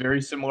makes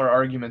very similar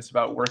arguments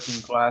about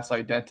working class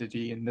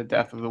identity and the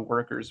death of the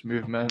workers'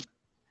 movement.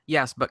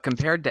 Yes, but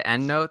compared to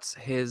EndNotes,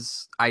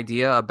 his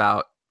idea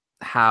about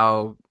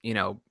how,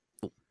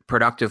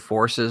 productive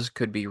forces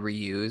could be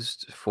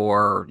reused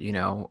for,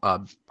 a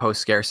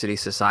post-scarcity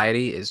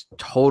society is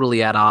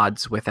totally at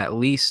odds with at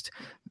least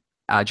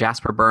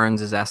Jasper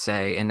Burns'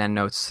 essay in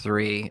EndNotes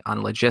 3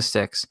 on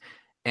logistics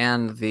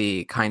and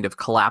the kind of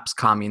collapse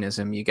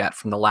communism you get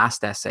from the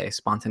last essay,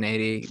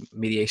 Spontaneity,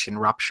 Mediation,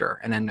 Rupture,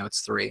 in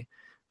EndNotes 3.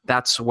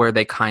 That's where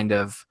they kind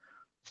of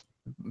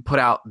put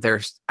out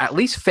their at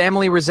least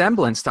family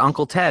resemblance to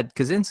Uncle Ted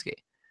Kaczynski.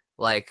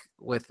 Like,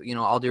 with, you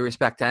know, all due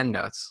respect to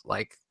Endnotes,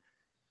 like,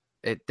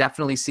 it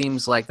definitely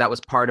seems like that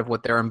was part of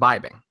what they're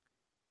imbibing.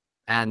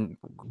 And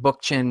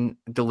Bookchin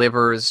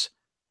delivers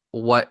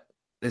what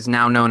is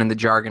now known in the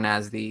jargon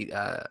as the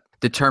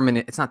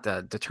it's not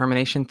the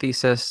determination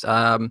thesis,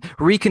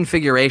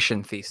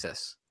 reconfiguration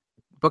thesis.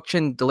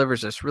 Bookchin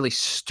delivers this really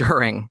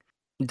stirring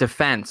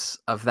defense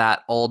of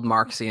that old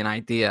Marxian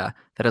idea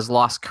that has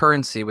lost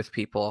currency with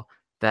people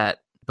that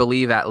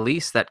believe at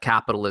least that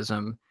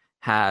capitalism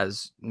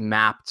has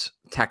mapped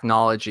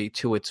technology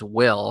to its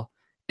will,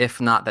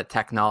 if not that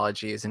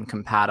technology is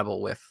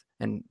incompatible with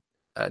and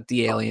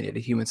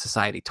de-alienated human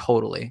society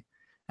totally.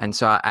 And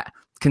so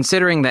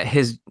considering that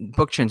his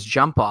Bookchin's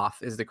jump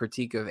off is the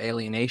critique of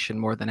alienation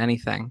more than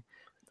anything,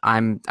 I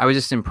was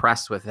just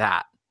impressed with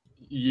that.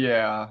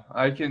 Yeah,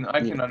 I can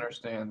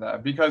understand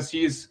that, because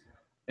he's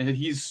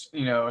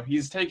you know,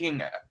 he's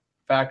taking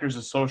factors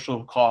of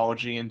social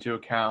ecology into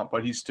account,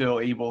 but he's still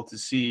able to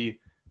see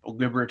the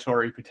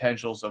liberatory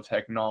potentials of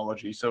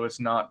technology. So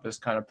it's not this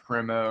kind of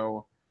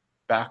primo,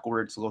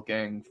 backwards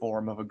looking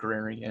form of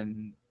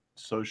agrarian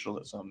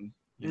socialism,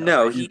 you know,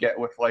 No, that you get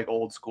with like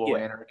old school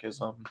Yeah.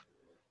 anarchism.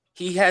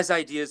 he has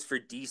ideas for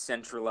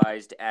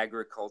decentralized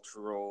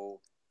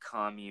agricultural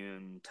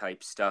commune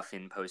type stuff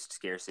in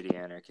post-scarcity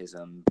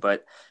anarchism,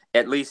 but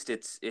at least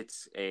it's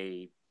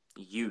a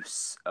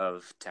use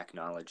of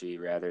technology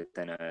rather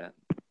than a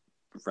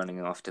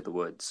running off to the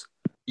woods.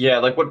 Yeah,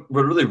 like what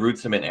really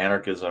roots him in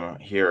anarchism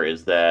here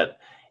is that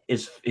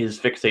his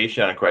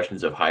fixation on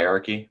questions of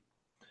hierarchy,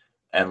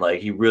 and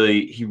like he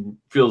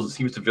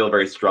seems to feel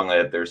very strongly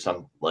that there's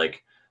some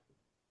like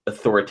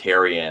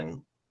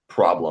authoritarian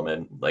problem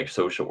in like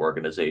social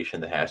organization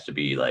that has to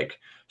be like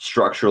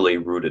structurally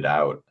rooted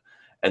out,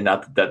 and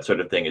not that sort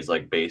of thing is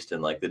like based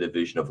in like the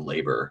division of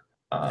labor.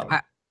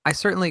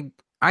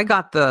 I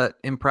got the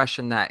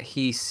impression that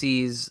he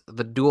sees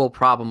the dual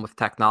problem with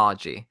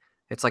technology.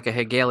 It's like a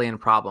Hegelian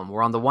problem,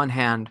 where on the one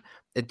hand,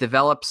 it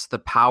develops the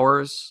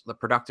powers, the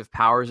productive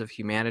powers of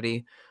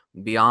humanity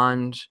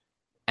beyond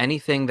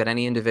anything that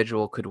any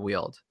individual could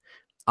wield.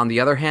 On the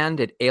other hand,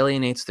 it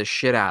alienates the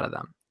shit out of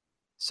them.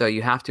 So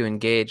you have to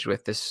engage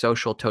with this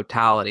social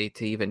totality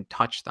to even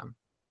touch them.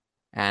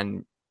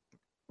 And,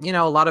 you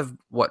know, a lot of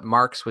what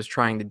Marx was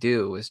trying to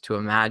do is to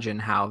imagine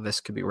how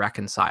this could be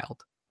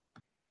reconciled.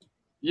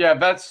 Yeah,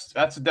 that's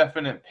a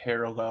definite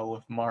parallel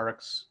with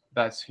Marx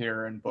that's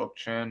here in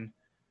Bookchin.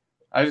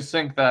 I just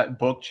think that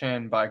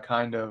Bookchin, by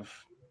kind of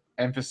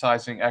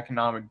emphasizing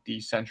economic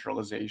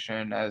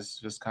decentralization as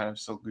this kind of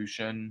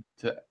solution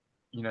to,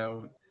 you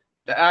know,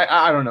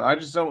 I don't know. I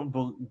just don't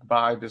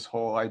buy this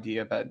whole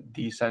idea that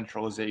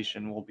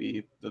decentralization will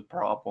be the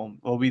problem,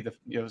 will be the,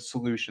 you know,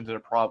 solution to the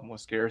problem with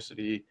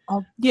scarcity.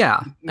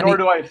 Yeah. Nor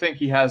do I think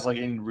he has like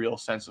any real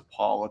sense of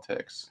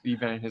politics,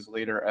 even in his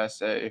later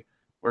essay,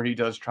 where he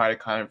does try to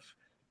kind of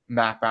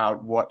map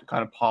out what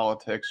kind of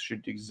politics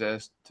should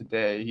exist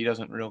today. He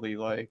doesn't really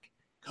like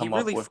come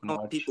up with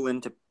funneled much. people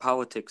into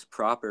politics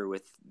proper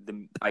with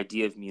the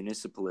idea of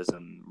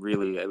municipalism.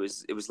 Really, it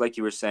was like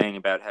you were saying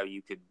about how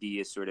you could be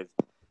a sort of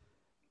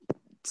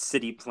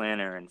city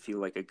planner and feel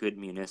like a good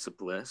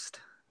municipalist.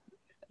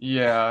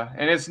 Yeah,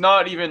 and it's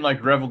not even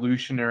like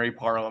revolutionary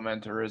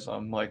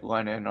parliamentarism like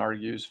Lenin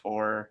argues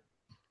for.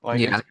 Like,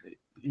 Yeah.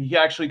 he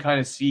actually kind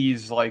of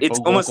sees like It's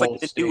the almost local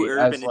like the state new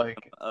as urban like,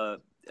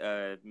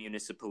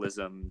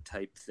 municipalism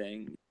type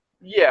thing.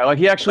 yeah, like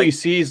he actually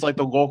sees like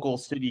the local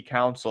city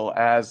council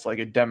as like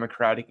a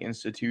democratic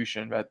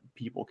institution that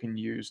people can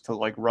use to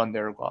like run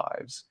their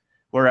lives,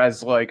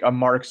 whereas like a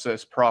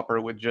Marxist proper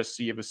would just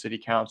see a city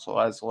council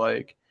as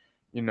like,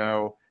 you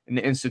know, an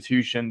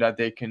institution that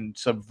they can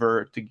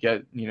subvert to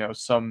get, you know,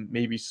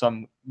 maybe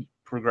some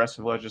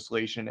progressive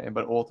legislation,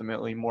 but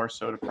ultimately more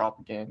so to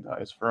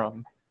propagandize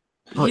from.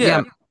 Well, yeah,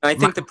 yeah, I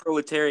think the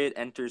proletariat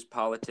enters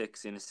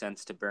politics in a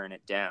sense to burn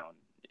it down,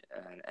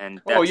 and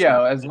Oh that's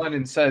yeah, as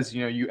Lenin says,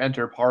 you know, you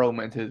enter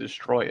parliament to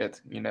destroy it,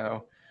 you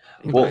know.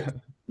 Well,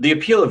 the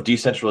appeal of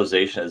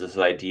decentralization is this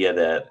idea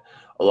that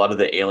a lot of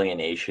the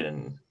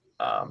alienation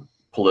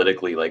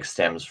politically like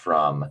stems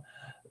from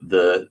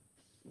the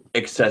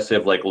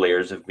excessive like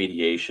layers of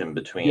mediation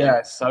between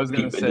Yes, I was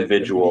going to say the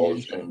individuals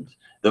mediation.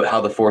 and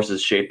how the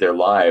forces shape their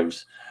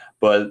lives.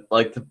 But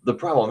like the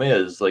problem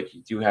is like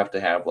you do have to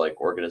have like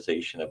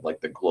organization of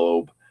like the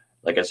globe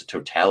like as a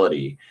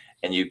totality,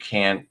 and you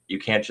can't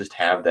just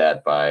have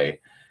that by,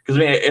 because I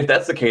mean if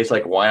that's the case,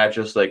 like why not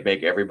just like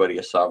make everybody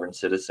a sovereign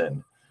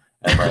citizen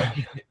and like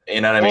you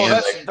know what I mean?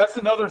 Well, Like, that's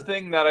another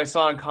thing that I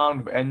saw in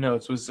common with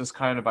EndNotes was this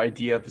kind of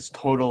idea of this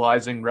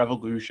totalizing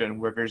revolution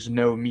where there's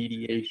no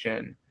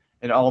mediation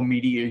and all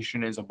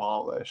mediation is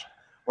abolished.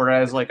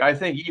 Whereas, like, I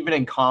think even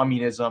in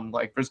communism,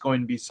 like, there's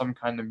going to be some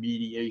kind of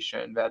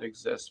mediation that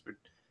exists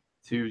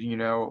to, you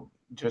know,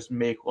 just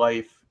make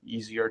life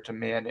easier to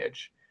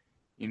manage.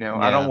 You know,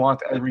 I don't Yeah.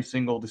 want every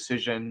single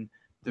decision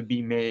to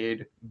be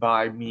made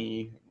by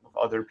me,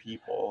 other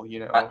people.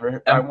 You know,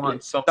 I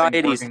want something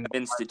societies working have behind my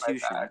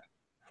institutions. back.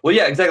 Well,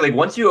 yeah, exactly. Like,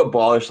 once you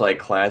abolish like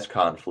class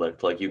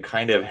conflict, like you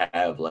kind of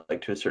have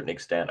like to a certain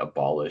extent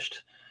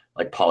abolished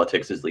like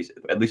politics, at least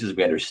as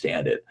we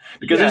understand it.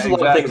 Because Yeah, there's a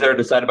lot of things that are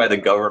exactly. decided by the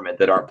government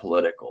that aren't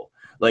political.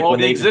 Like Well, when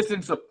the they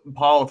existence of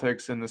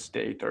politics in the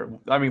state,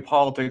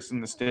 politics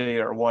in the state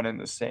are one and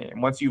the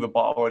same. Once you've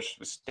abolished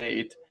the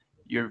state,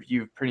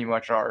 you pretty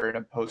much are in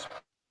a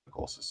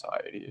post-political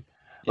society.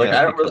 like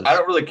Yeah, I because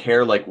don't really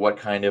care like what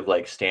kind of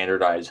like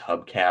standardized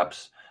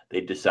hubcaps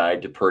they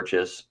decide to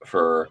purchase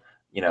for,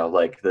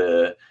 like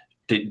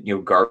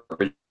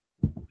garbage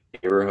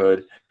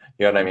neighborhood.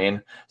 You know what I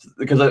mean?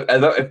 Because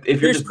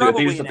if you're There's just if they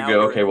probably just have an to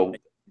go, okay, algorithm well,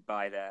 that can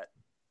buy that.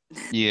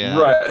 yeah,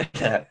 right,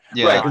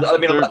 yeah. right. Because I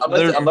mean, They're-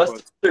 they're- unless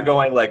they're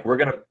going like we're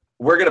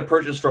gonna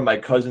purchase from my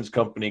cousin's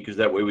company because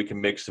that way we can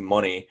make some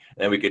money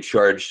and we could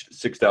charge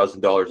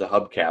 $6,000 a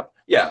hubcap.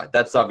 Yeah,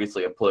 that's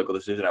obviously a political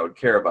decision I would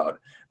care about.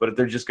 But if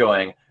they're just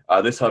going,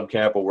 this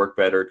hubcap will work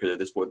better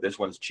because this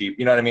one's cheap.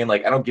 You know what I mean?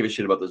 Like I don't give a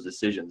shit about those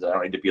decisions. I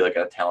don't need to be like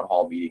at a town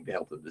hall meeting to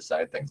help them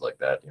decide things like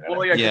that. You know what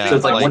Well, I yeah, mean? because Yeah, So they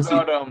it's like talk once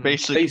you about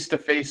basic-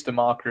 face-to-face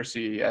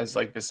democracy as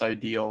like this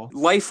ideal.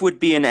 Life would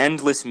be an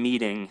endless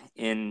meeting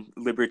in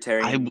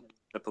libertarian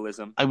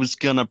municipalism. I was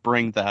gonna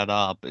bring that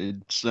up.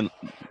 It's an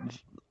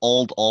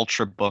old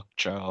Ultra book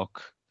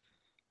joke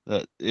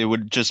that it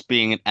would just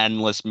be an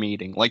endless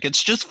meeting. Like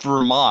it's just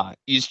Vermont.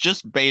 He's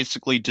just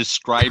basically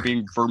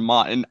describing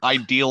Vermont, an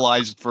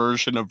idealized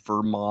version of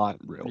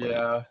Vermont, really.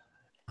 Yeah.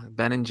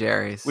 Ben and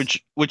Jerry's.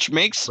 Which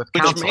makes With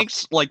counsel.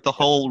 like the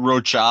whole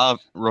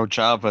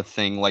Rojava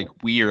thing like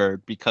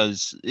weird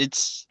because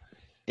it's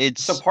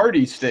It's a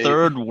party state.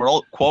 third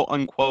world, quote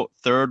unquote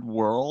third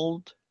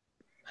world.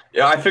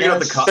 Yeah, I figured out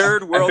the Yes.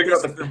 Third I world figured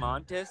is out the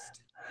Vermontist.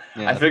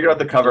 I figured out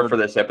the cover third- for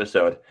this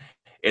episode.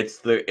 It's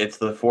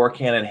the four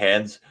cannon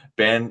heads: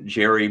 Ben,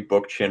 Jerry,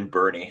 Bookchin,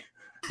 Bernie.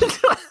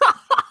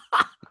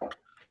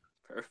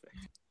 Perfect.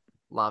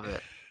 Love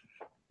it.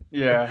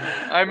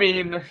 Yeah, I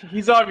mean,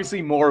 he's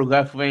obviously more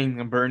left-wing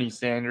than Bernie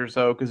Sanders,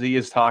 though, because he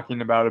is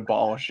talking about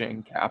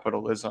abolishing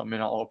capitalism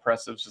in all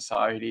oppressive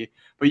society.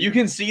 But you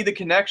can see the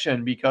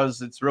connection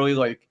because it's really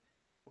like,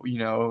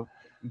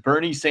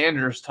 Bernie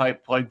Sanders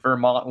type like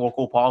Vermont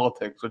local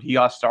politics, what he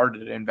got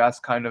started in. That's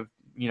kind of,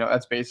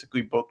 that's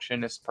basically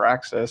Bookchinist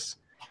praxis.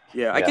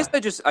 Yeah, I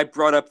guess I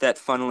brought up that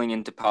funneling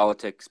into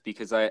politics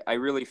because I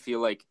really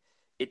feel like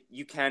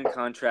you can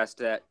contrast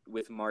that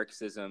with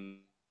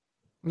Marxism.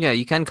 Yeah,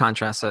 you can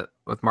contrast it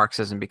with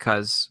Marxism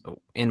because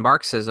in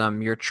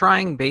Marxism, you're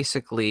trying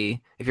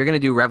basically, if you're going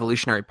to do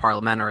revolutionary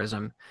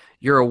parliamentarism,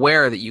 you're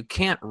aware that you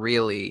can't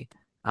really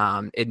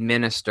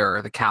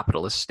administer the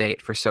capitalist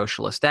state for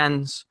socialist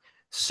ends.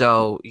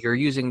 So you're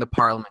using the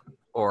parliament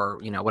or,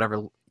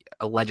 whatever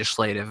a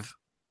legislative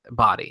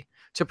body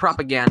to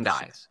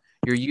propagandize.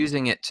 You're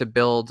using it to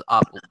build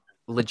up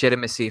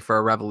legitimacy for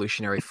a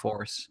revolutionary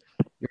force.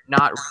 You're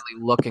not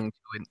really looking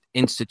to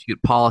institute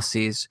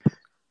policies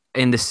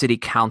in the city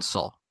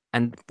council.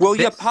 And Well,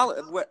 this-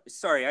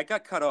 sorry, I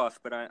got cut off,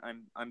 but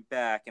I'm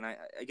back, and I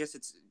guess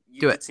it's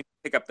you Do did it. seem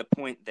to pick up the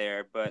point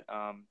there, but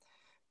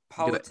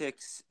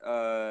politics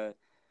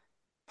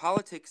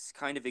politics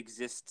kind of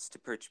exists to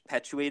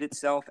perpetuate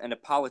itself, and a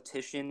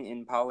politician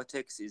in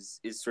politics is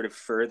sort of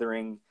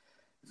furthering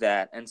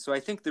that. And so I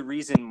think the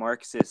reason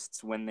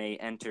Marxists, when they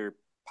enter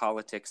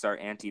politics, are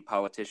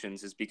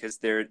anti-politicians is because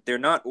they're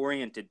not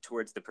oriented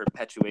towards the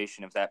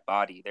perpetuation of that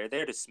body. They're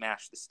there to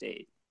smash the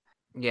state.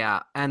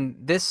 Yeah, and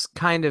this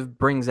kind of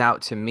brings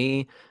out to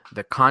me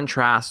the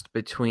contrast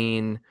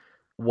between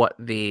what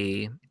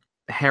the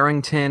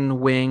Harrington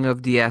wing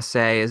of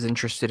DSA is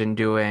interested in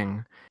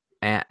doing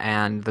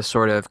and the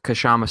sort of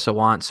Kshama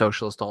Sawant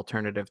socialist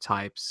alternative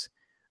types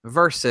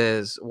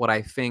versus what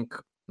I think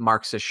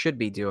Marxists should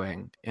be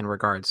doing in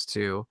regards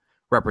to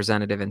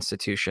representative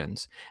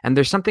institutions. And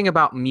there's something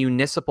about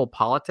municipal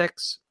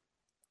politics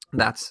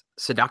that's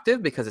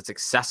seductive because it's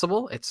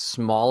accessible, it's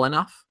small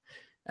enough.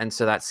 And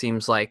so that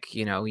seems like,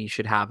 you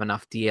should have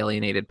enough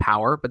de-alienated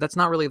power, but that's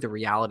not really the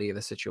reality of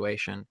the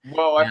situation.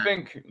 Well, I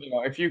think,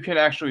 if you can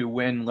actually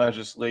win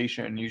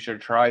legislation, you should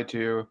try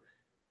to,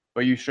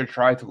 but you should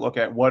try to look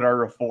at what are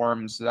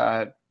reforms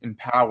that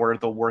empower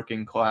the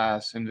working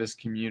class in this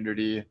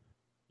community.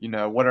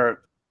 What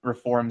are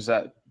reforms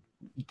that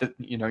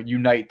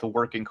unite the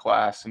working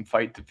class and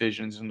fight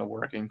divisions in the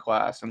working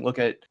class, and look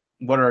at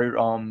what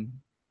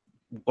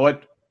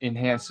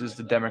enhances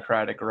the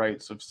democratic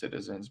rights of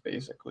citizens,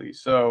 basically.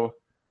 So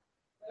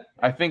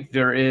I think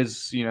there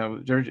is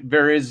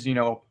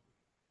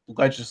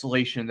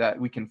legislation that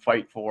we can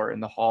fight for in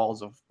the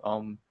halls of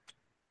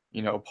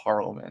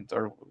parliament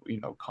or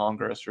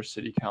Congress or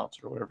city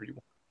council or whatever you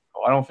want.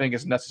 I don't think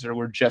it's necessary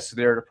we're just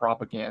there to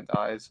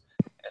propagandize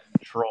and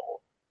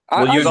control.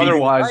 Well, I you- agree,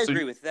 otherwise, I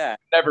agree with that.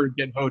 Never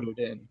get voted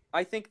in.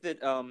 I think that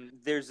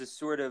there's a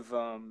sort of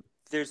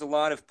there's a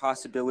lot of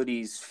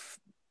possibilities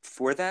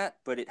for that,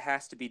 but it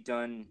has to be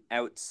done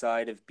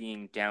outside of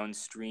being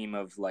downstream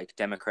of like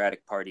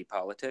Democratic Party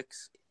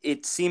politics.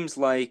 It seems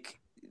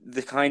like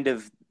the kind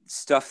of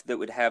stuff that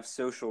would have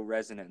social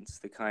resonance,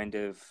 the kind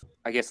of,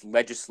 I guess,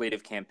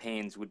 legislative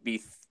campaigns would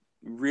be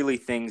really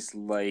things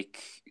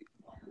like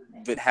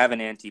that have an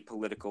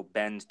anti-political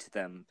bend to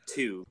them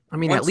too. I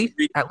mean, Once you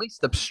read- at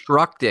least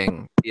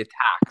obstructing the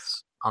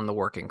attacks on the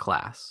working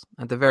class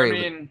at the very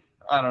least.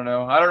 I don't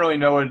know. I don't really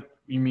know what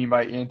you mean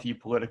by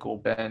anti-political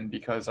bend,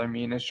 because I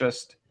mean it's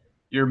just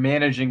you're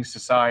managing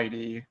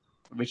society,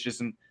 which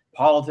isn't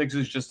politics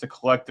is just a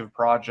collective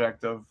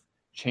project of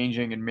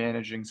changing and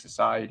managing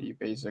society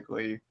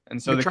basically.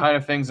 And so You're the try- kind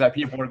of things that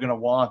people are going to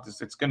want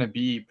is it's going to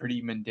be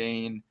pretty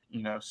mundane,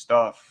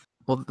 stuff.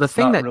 Well, the It's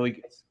thing not that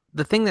really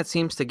the thing that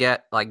seems to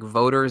get like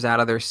voters out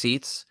of their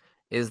seats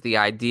is the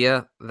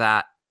idea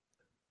that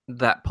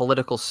that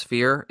political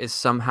sphere is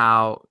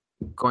somehow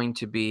going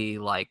to be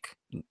like,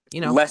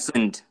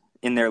 lessened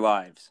in their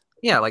lives.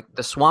 yeah, like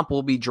the swamp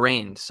will be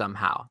drained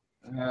somehow.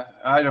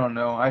 I don't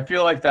know. I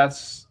feel like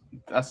that's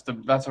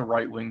a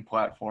right-wing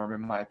platform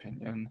in my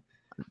opinion.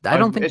 I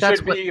don't Like, think it that's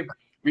should what. be.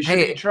 We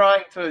should be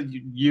trying to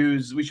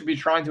We should be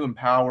trying to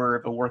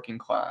empower the working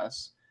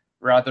class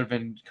rather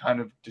than kind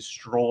of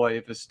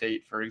destroy the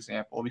state, for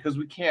example, because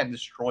we can't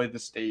destroy the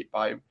state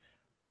by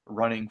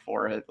running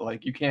for it.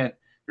 Like you can't.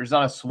 There's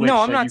not a switch. No,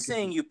 I'm that not you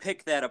saying you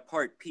pick that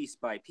apart piece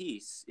by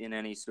piece in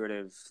any sort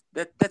of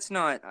that's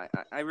not.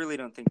 I really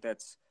don't think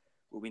that's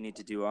what we need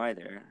to do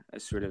either. A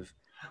sort of.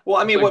 Well,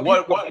 I mean, Like,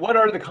 what what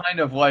are the kind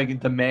of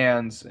like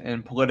demands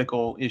and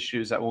political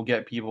issues that will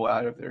get people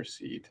out of their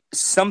seat?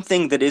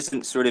 Something that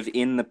isn't sort of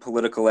in the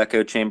political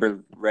echo chamber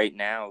right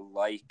now,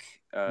 like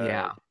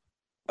Yeah.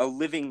 a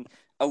living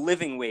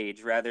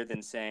wage rather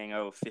than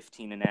saying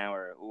 15 an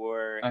hour,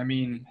 or I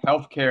mean,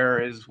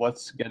 healthcare is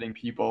what's getting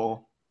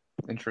people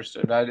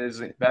interested. That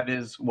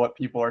is what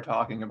people are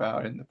talking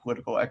about in the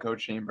political echo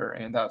chamber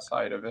and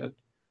outside of it.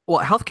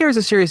 Well, healthcare is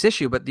a serious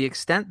issue, but the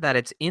extent that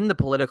it's in the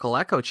political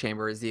echo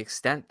chamber is the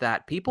extent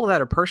that people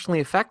that are personally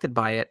affected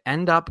by it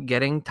end up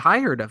getting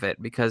tired of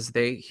it because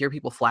they hear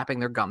people flapping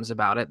their gums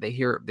about it.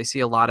 They see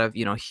a lot of,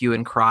 hue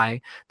and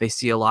cry. They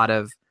see a lot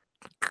of,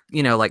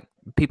 like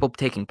people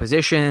taking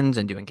positions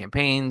and doing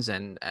campaigns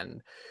and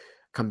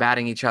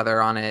combating each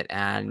other on it.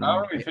 And I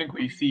don't really think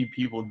we see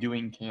people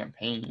doing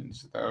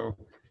campaigns though.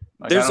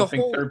 Like, There's I don't a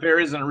think whole- there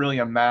isn't really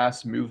a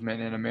mass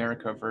movement in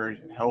America for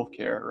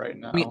healthcare right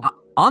now. I mean,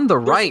 on the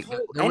There's right, a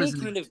whole- there any was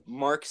kind of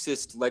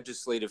Marxist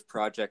legislative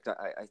project,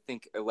 I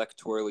think,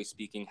 electorally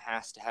speaking,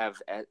 has to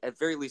have, at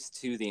very least,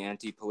 the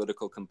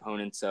anti-political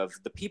components of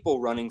the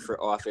people running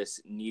for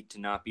office need to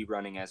not be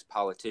running as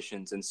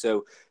politicians. And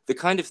so the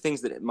kind of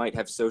things that might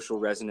have social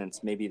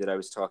resonance, maybe that I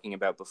was talking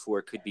about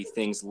before, could be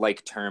things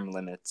like term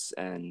limits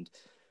and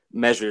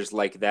measures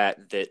like that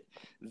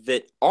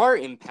are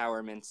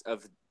empowerments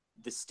of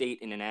the state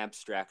in an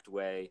abstract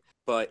way,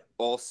 but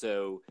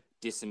also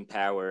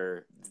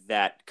disempower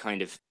that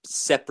kind of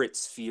separate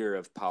sphere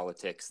of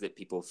politics that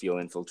people feel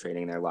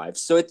infiltrating their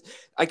lives. So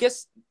I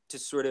guess to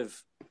sort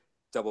of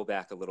double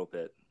back a little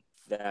bit,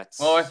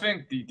 Well, I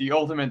think the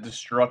ultimate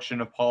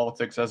destruction of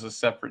politics as a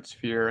separate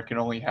sphere can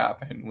only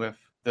happen with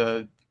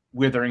the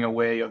withering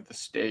away of the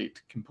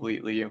state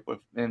completely,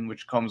 and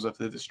which comes with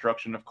the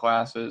destruction of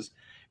classes.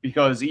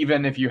 Because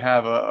even if you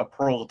have a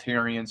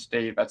proletarian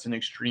state that's an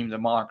extreme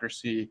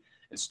democracy,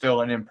 it's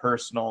still an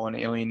impersonal and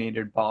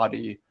alienated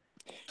body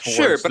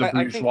sure, towards but the I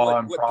think bourgeois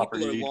and what people are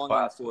property longing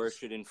classes. for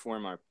should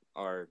inform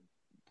our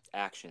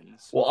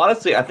actions. Well,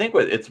 honestly, I think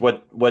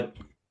what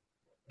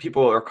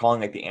people are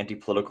calling like the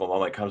anti-political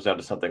moment comes down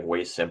to something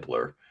way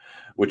simpler,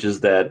 which is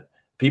that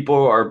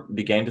people are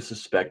beginning to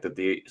suspect that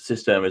the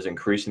system is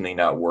increasingly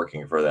not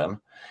working for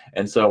them.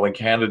 And so when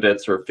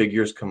candidates or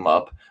figures come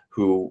up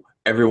who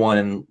everyone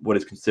in what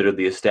is considered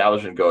the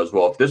establishment goes,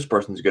 well, if this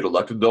person's get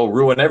elected, they'll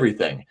ruin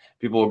everything.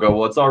 People will go,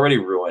 well, it's already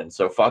ruined,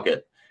 so fuck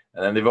it.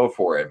 And then they vote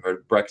for it,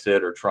 or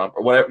Brexit or Trump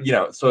or whatever,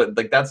 So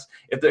like that's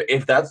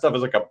if that stuff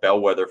is like a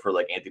bellwether for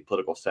like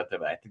anti-political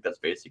sentiment, I think that's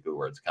basically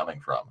where it's coming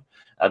from.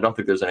 I don't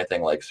think there's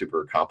anything like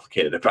super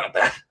complicated about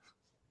that.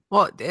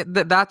 Well,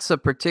 that's a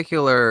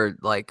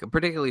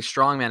particularly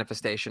strong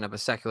manifestation of a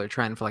secular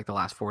trend for like the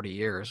last 40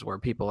 years where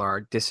people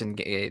are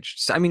disengaged.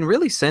 So, I mean,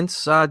 really,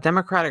 since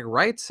democratic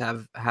rights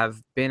have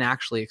been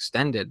actually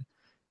extended,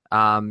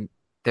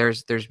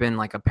 there's been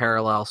like a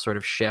parallel sort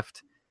of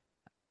shift.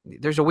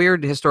 There's a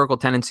weird historical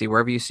tendency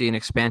wherever you see an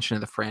expansion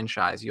of the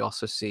franchise, you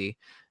also see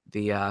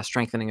the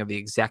strengthening of the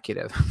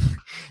executive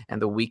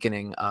and the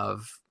weakening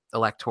of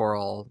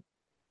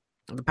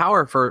the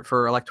power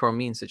for electoral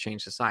means to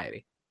change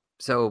society.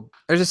 So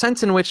there's a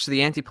sense in which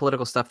the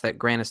anti-political stuff that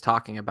Grant is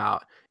talking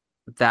about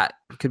that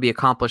could be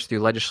accomplished through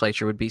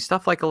legislature would be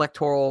stuff like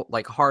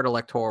hard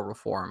electoral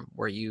reform,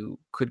 where you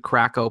could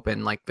crack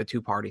open like the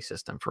two-party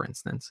system, for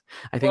instance.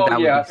 I think that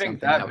would be something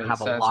that would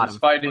have a lot of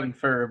fighting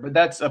for, but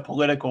that's a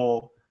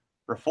political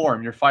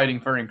reform. You're fighting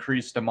for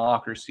increased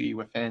democracy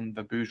within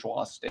the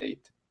bourgeois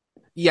state.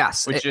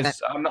 Yes, Which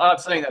is, I'm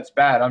not saying that's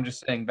bad. I'm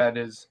just saying that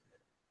is.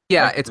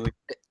 Yeah,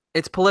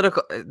 it's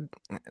political.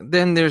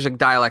 Then there's a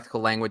dialectical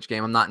language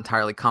game I'm not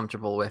entirely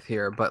comfortable with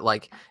here, but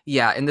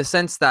in the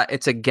sense that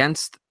it's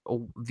against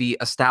the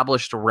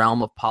established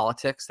realm of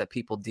politics that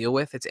people deal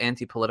with. It's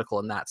anti-political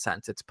in that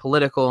sense. It's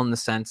political in the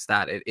sense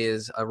that it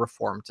is a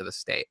reform to the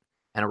state.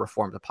 and a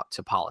reform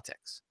to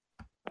politics.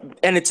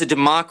 And it's a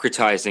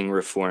democratizing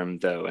reform,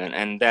 though,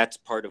 and that's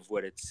part of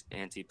what it's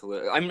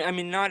anti-political. I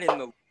mean, not in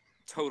the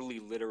totally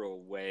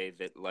literal way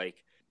that,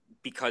 like,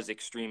 because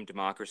extreme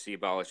democracy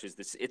abolishes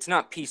this, it's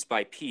not piece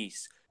by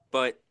piece,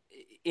 but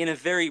in a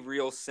very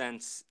real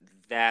sense,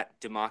 that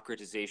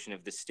democratization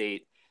of the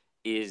state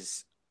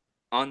is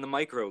on the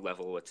micro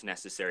level what's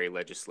necessary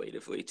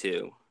legislatively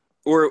too.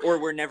 Or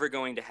we're never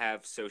going to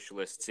have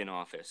socialists in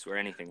office or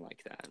anything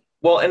like that.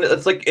 Well, and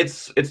it's like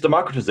it's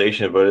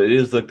democratization, but it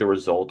is like the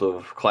result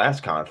of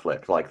class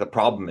conflict. Like the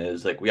problem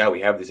is like we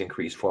have these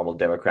increased formal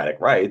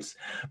democratic rights,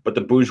 but the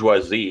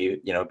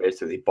bourgeoisie,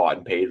 basically bought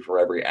and paid for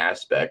every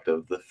aspect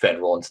of the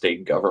federal and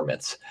state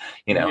governments,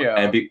 Yeah.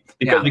 and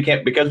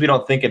because we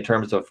don't think in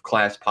terms of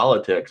class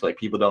politics, like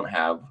people don't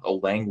have a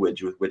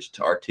language with which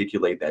to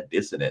articulate that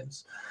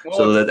dissonance. Well,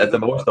 So that at the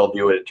most they'll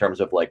view it in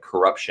terms of like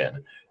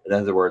corruption. In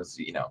other words,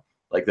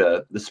 like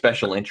the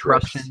special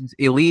interests. Corruptions,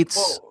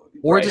 elites,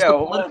 or right, just yeah, the,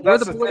 well, politi- or that's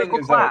the the thing political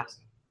is that- class.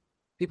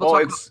 People well,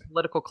 talk it's- about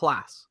political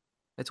class.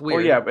 It's Well,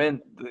 weird. yeah,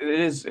 and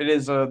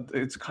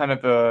it's kind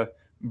of a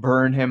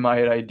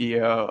Burnhamite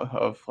idea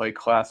of like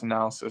class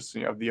analysis,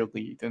 of the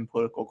elite and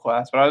political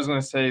class. But I was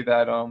going to say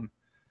that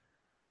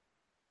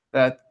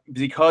that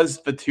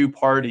because the two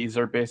parties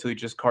are basically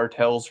just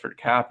cartels for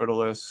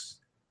capitalists,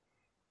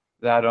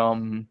 that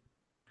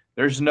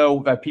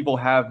that people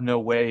have no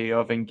way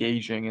of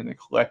engaging in the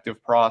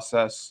collective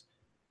process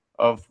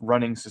of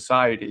running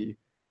society.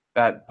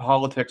 That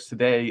politics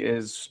today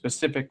is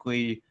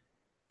specifically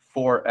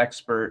for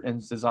expert and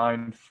is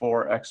designed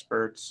for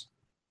experts.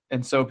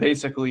 And so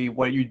basically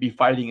what you'd be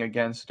fighting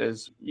against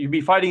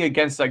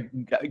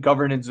like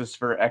governances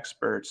for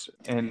experts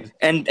and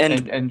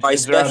by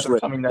is rather specialists.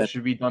 something that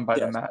should be done by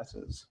the Yes.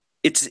 masses.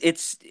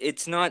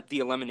 It's not the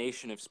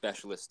elimination of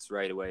specialists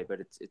right away, but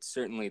it's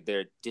certainly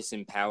their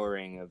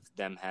disempowering of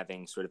them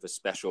having sort of a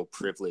special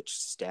privileged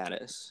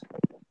status.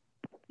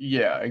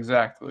 Yeah,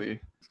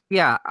 exactly.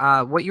 Yeah,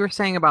 what you were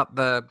saying about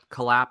the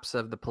collapse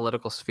of the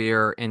political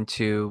sphere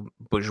into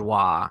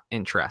bourgeois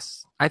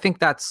interests, I think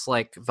that's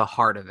like the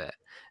heart of it.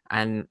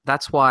 And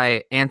that's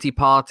why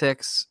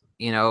anti-politics,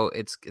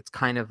 it's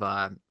kind of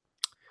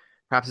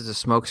perhaps it's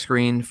a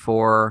smokescreen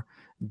for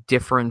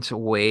different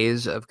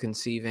ways of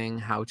conceiving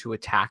how to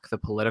attack the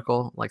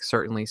political. Like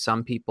certainly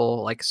some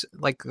people, like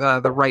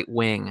the right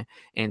wing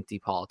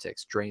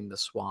anti-politics, drain the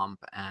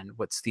swamp, and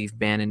what Steve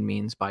Bannon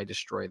means by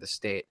destroy the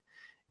state.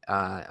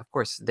 Of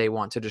course, they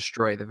want to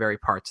destroy the very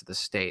parts of the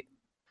state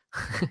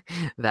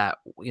that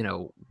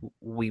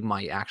we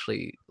might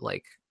actually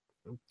like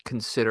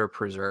consider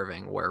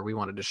preserving, where we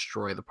want to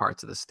destroy the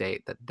parts of the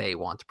state that they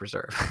want to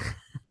preserve.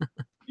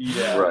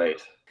 Yeah.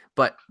 Right.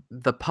 But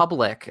the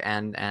public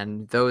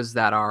and those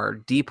that are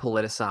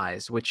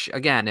depoliticized, which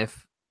again,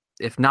 if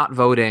not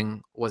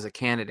voting was a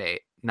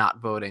candidate, not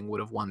voting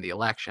would have won the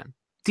election.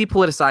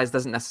 Depoliticized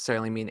doesn't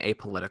necessarily mean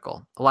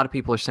apolitical. A lot of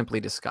people are simply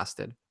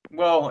disgusted.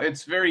 Well,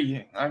 it's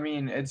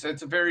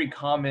a very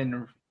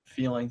common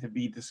feeling to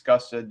be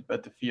disgusted,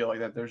 but to feel like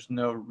that there's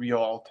no real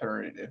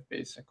alternative,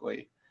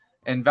 basically.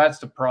 And that's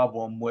the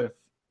problem with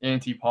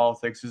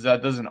anti-politics, is that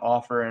it doesn't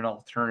offer an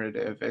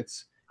alternative.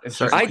 It's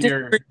just I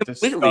pure disagree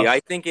completely. I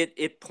disgust. think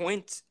it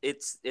points.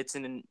 It's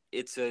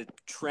a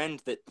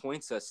trend that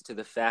points us to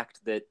the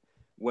fact that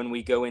when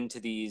we go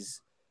into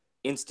these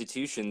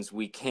institutions,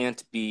 we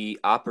can't be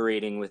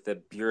operating with a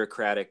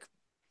bureaucratic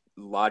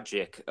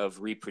logic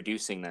of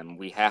reproducing them.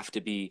 We have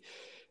to be,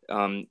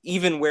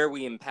 even where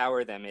we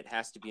empower them, it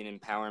has to be an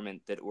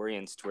empowerment that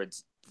orients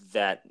towards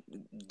that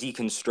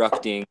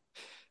deconstructing,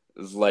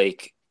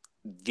 like,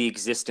 the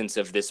existence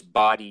of this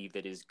body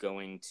that is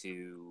going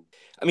to,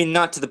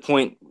 not to the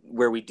point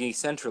where we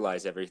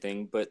decentralize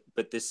everything, but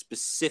this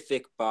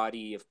specific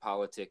body of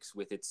politics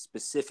with its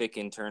specific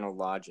internal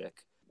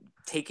logic,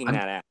 taking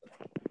that out.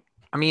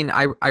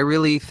 I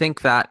really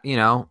think that,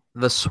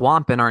 the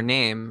swamp in our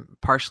name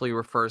partially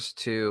refers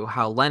to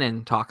how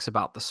Lenin talks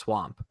about the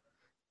swamp.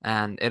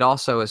 And it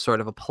also is sort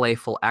of a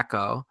playful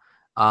echo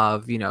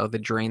of, the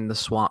drain the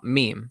swamp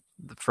meme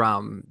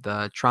from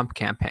the Trump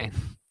campaign.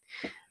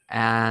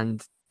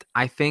 And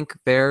I think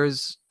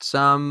there's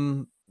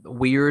some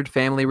weird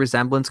family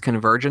resemblance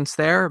convergence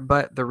there,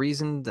 but the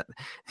reason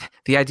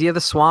the idea of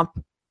the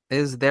swamp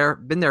is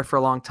been there for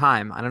a long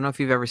time. I don't know if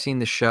you've ever seen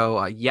the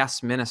show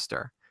Yes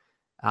Minister.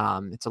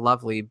 It's a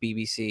lovely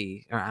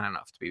BBC, or I don't know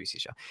if it's a BBC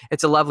show.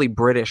 It's a lovely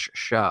British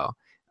show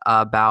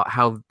about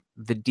how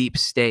the deep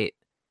state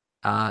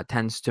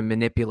tends to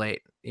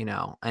manipulate,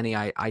 any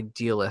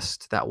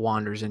idealist that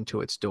wanders into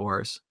its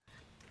doors.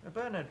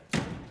 Bernard,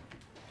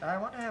 I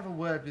want to have a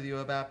word with you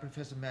about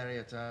Professor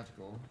Marriott's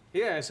article.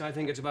 Yes, I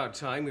think it's about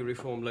time we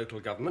reform local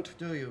government.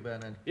 Do you,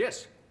 Bernard?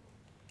 Yes.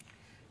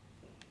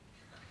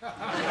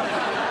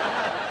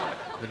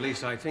 At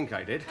least I think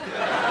I did.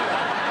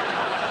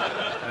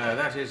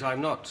 That is,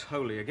 I'm not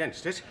wholly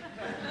against it.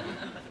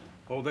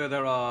 Although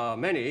there are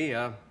many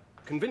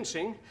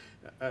convincing,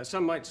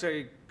 some might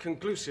say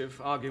conclusive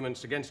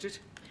arguments against it.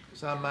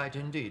 Some might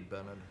indeed,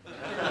 Bernard.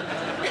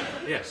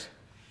 Yes.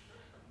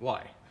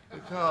 Why?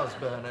 Because,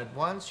 Bernard,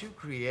 once you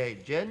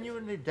create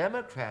genuinely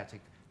democratic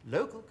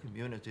local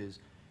communities,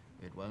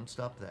 it won't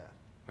stop there.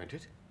 Won't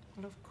it?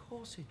 Well, of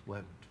course it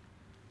won't.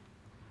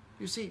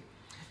 You see,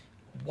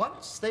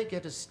 once they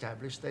get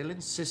established, they'll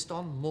insist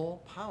on more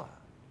power.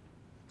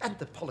 And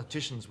the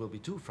politicians will be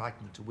too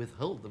frightened to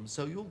withhold them,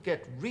 so you'll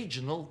get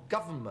regional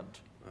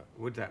government.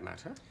 Would that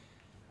matter?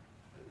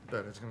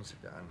 Bernard's going to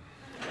sit down.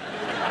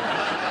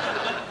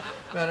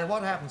 Bernard,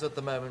 what happens at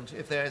the moment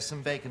if there is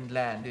some vacant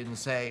land in,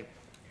 say,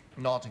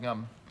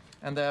 Nottingham,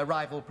 and there are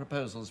rival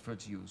proposals for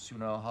its use? You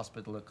know, a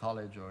hospital, a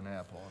college, or an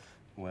airport.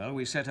 Well,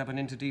 we set up an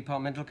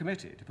interdepartmental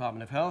committee.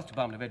 Department of Health,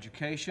 Department of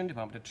Education,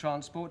 Department of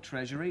Transport,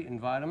 Treasury,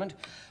 Environment.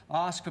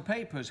 Ask for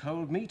papers,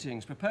 hold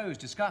meetings, propose,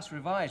 discuss,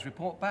 revise,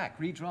 report back,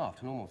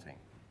 redraft, normal thing.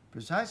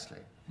 Precisely.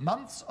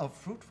 Months of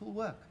fruitful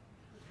work.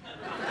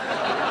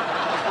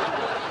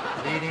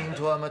 Leading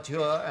to a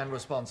mature and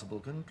responsible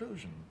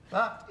conclusion.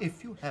 But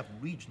if you have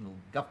regional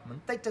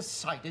government, they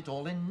decide it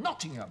all in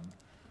Nottingham.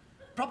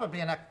 Probably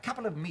in a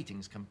couple of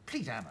meetings,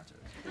 complete amateurs.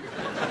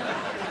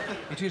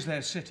 It is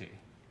their city.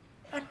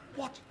 And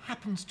what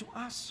happens to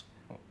us?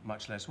 Well,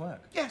 much less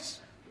work. Yes,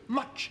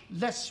 much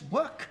less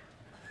work.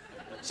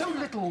 So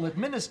little that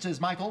ministers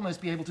might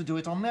almost be able to do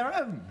it on their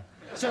own.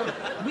 So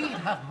we'd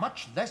have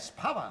much less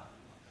power.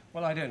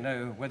 Well, I don't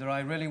know whether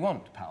I really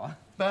want power.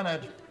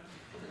 Bernard,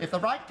 if the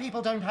right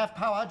people don't have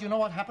power, do you know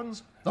what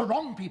happens? The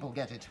wrong people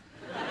get it.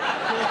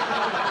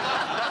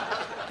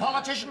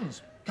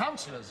 Politicians,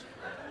 councillors,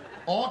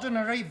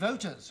 ordinary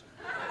voters.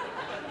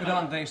 But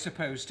aren't they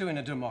supposed to in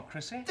a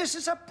democracy? This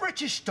is a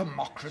British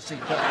democracy,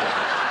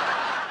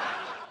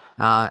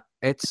 Bernard.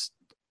 It's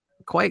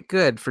quite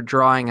good for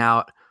drawing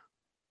out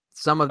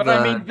some of But the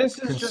I mean, this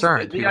is just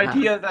concerns the people have.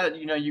 idea that,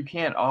 you know, you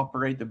can't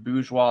operate the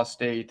bourgeois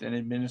state and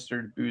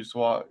administered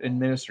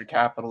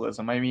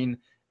capitalism. I mean,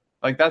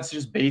 like, that's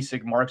just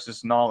basic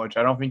Marxist knowledge.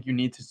 I don't think you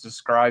need to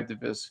subscribe to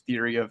this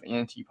theory of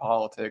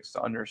anti-politics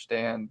to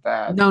understand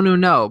that.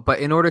 No. But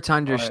in order to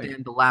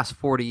understand the last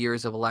 40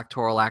 years of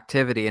electoral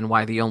activity and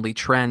why the only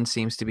trend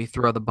seems to be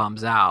throw the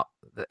bums out,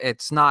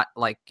 it's not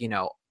like, you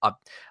know,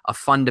 a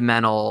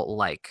fundamental,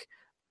 like,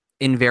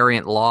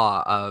 invariant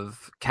law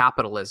of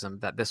capitalism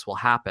that this will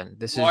happen.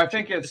 I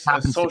think it's a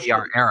happens to be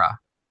our era.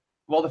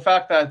 Well, the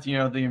fact that, you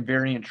know, the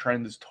invariant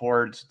trend is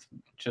towards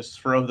just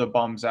throw the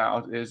bums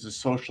out is a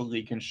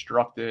socially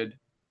constructed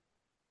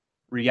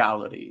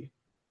reality.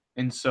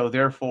 And so,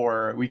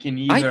 therefore, we can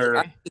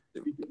either...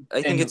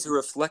 I think it's a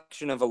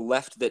reflection of a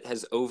left that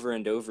has over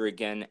and over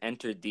again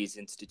entered these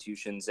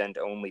institutions and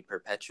only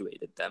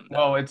perpetuated them.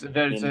 Well, it's a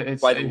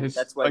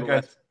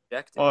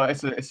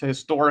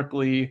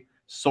historically,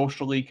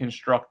 socially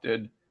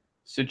constructed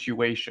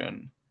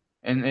situation.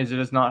 And as it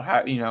is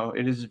not, you know,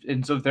 it is,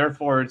 and so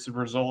therefore it's a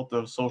result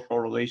of social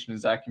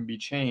relations that can be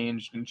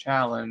changed and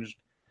challenged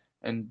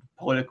and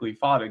politically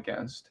fought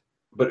against.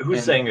 But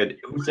who's saying it?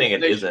 Who's saying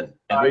it isn't?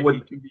 And what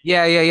would,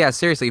 Yeah.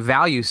 Seriously,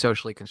 value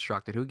socially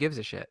constructed. Who gives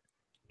a shit?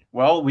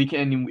 Well, we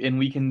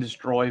can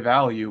destroy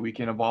value. We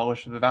can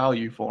abolish the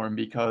value form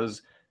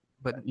because,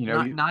 but you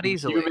know, not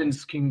easily.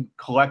 Humans can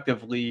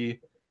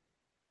collectively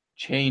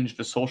change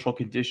the social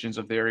conditions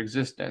of their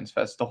existence.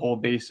 That's the whole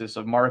basis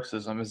of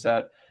Marxism, is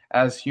that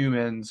as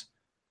humans,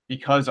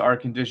 because our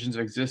conditions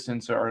of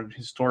existence are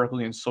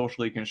historically and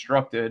socially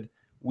constructed,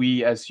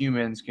 we as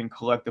humans can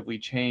collectively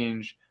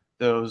change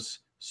those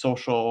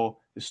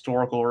social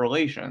historical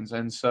relations.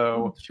 And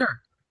so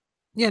sure.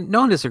 Yeah, no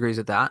one disagrees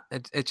with that.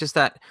 It's just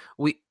that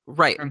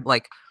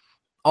like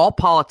all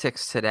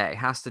politics today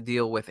has to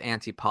deal with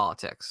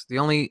anti-politics. The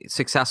only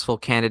successful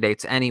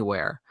candidates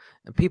anywhere,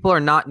 people are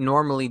not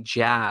normally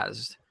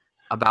jazzed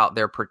about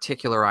their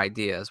particular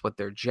ideas. What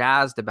they're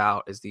jazzed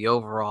about is the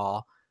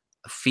overall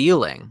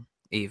feeling,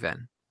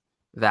 even,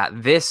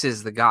 that this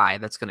is the guy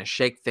that's going to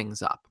shake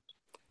things up.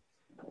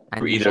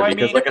 And I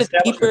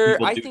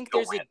think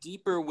there's a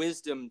deeper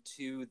wisdom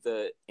to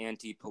the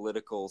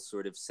anti-political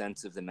sort of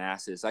sense of the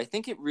masses. I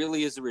think it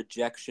really is a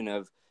rejection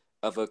of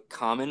a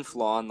common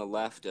flaw on the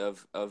left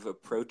of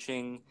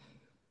approaching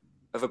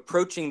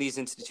these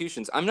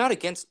institutions. I'm not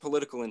against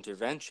political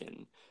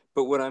intervention,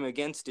 but what I'm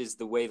against is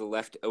the way the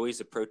left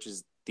always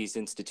approaches these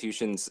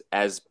institutions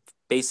as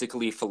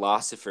basically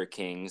philosopher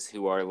kings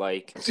who are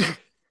like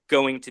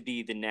going to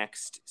be the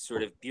next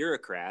sort of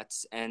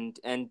bureaucrats, and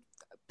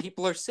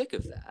people are sick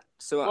of that.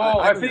 So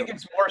I think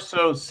it's more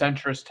so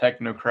centrist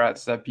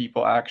technocrats that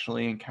people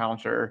actually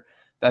encounter.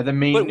 That the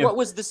main. But what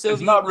was the Soviet?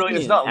 It's not really.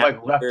 It's not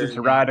like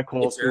leftist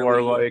radicals who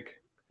are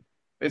like.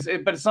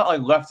 But it's not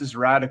like leftist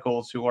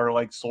radicals who are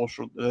like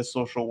the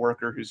social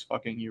worker who's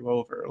fucking you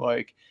over.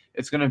 Like,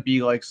 it's gonna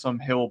be like some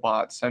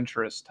hillbot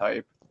centrist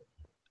type.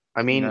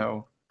 I mean, you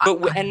know?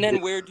 But and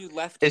then where do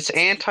leftists? Is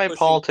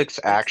anti-politics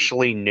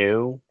actually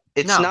new?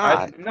 It's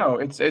not. No,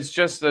 it's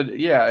just that.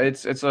 Yeah,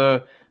 it's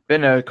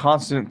been a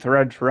constant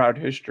thread throughout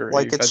history.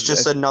 Like, it's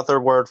just another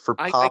word for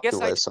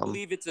populism. I guess I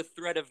believe it's a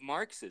thread of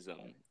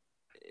Marxism.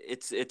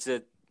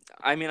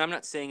 I mean, I'm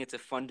not saying it's a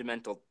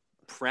fundamental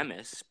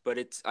premise, but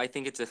I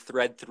think it's a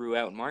thread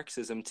throughout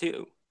Marxism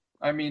too.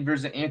 I mean,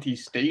 there's an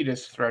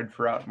anti-statist thread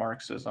throughout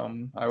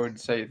Marxism. I would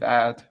say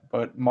that,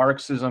 but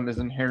Marxism is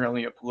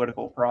inherently a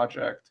political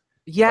project.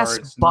 Yes,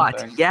 it's but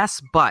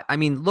nothing. I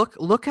mean,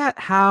 look at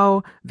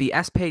how the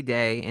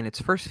SPD in its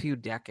first few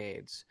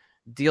decades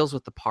deals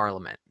with the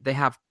parliament. They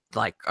have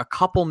like a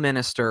couple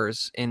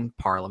ministers in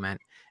parliament,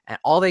 and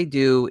all they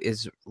do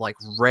is like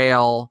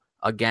rail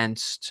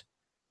against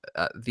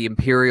the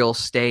imperial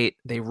state.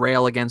 They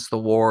rail against the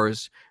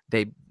wars.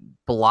 They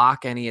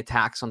block any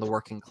attacks on the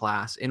working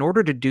class in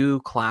order to do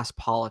class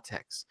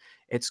politics.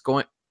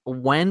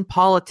 When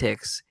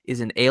politics is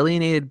an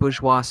alienated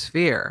bourgeois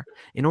sphere,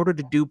 in order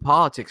to do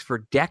politics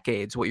for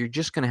decades, what you're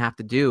just going to have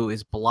to do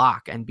is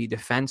block and be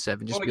defensive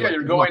and just Well, be yeah, like,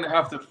 you're going "Look, to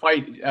have to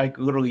fight, like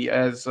literally,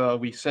 as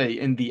we say,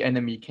 in the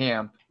enemy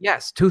camp.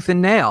 yes, tooth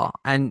and nail,"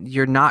 and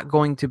you're not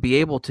going to be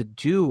able to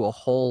do a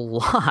whole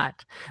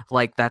lot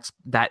like that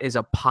is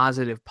a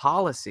positive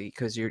policy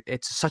because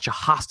it's such a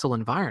hostile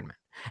environment.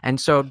 And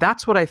so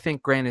that's what I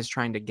think Grant is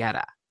trying to get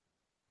at.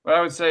 What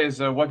I would say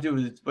is, what do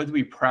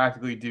we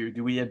practically do?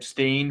 Do we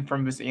abstain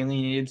from this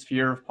alienated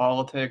sphere of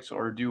politics,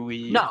 or do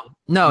we? No,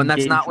 and that's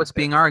engage not what's with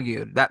being it?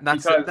 argued. That's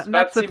Because that's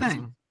that the seems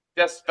thing.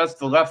 that's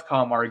the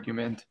leftcom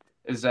argument,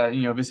 is that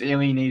this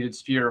alienated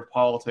sphere of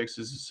politics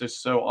is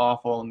just so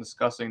awful and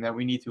disgusting that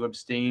we need to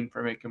abstain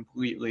from it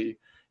completely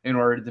in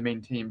order to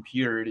maintain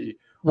purity.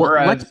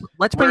 Well,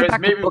 let's bring it back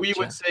to maybe we Bookchin.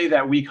 would say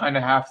that we kind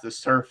of have to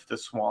surf the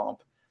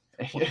swamp.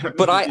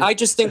 But I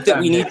just think If that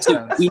we need makes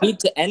to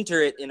sense.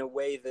 enter it in a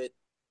way that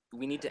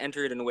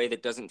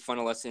doesn't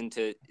funnel us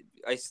into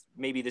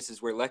maybe this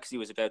is where Lexi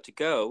was about to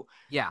go.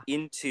 Yeah.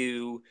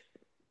 Into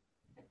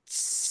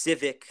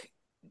civic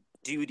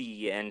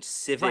duty and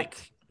civic.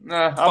 Right.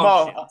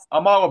 Nah,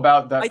 I'm all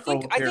about that. I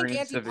think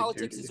proletarian civic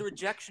anti-politics duty. is a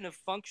rejection of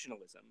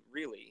functionalism,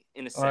 really,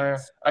 in a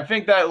sense. I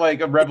think that like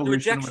a It's a revolution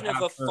rejection would of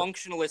have a to,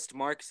 functionalist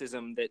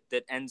Marxism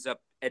that ends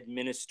up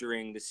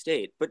administering the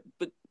state. But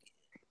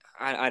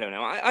I don't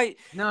know.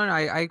 No,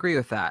 I agree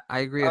with that. I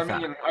agree with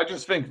that. I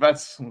just think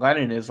that's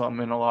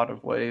Leninism in a lot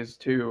of ways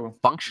too.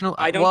 Functional.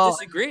 I don't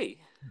disagree.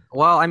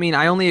 Well, I mean,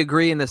 I only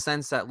agree in the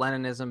sense that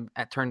Leninism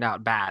turned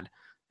out bad,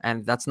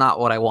 and that's not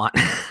what I want.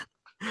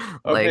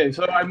 Okay,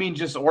 so I mean,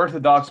 just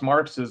orthodox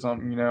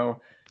Marxism.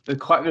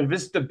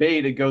 This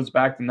debate, it goes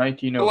back to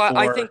 1904. Well,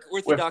 I think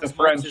with orthodox the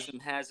French. Marxism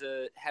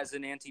has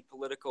an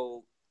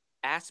anti-political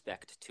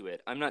aspect to it.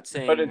 I'm not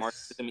saying But it's-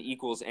 Marxism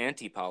equals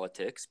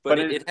anti-politics, but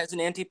it has an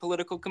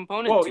anti-political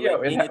component Well, to yeah,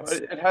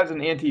 it. it has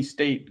an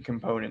anti-state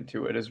component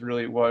to it. Is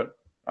really what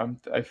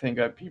I think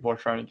that people are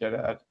trying to get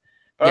at.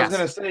 But I was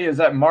going to say is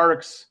that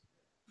Marx,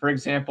 for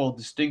example,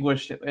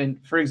 distinguished,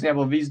 and for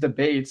example, these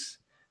debates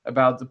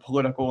about the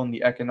political and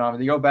the economic,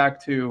 they go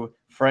back to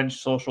French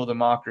social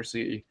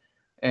democracy,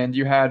 and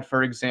you had,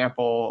 for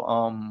example,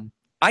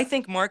 I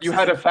think Marx. You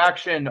had a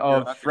faction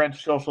of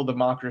French social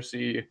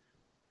democracy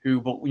who,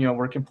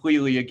 were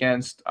completely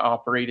against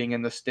operating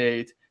in the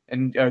state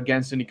and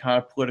against any kind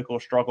of political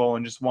struggle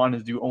and just wanted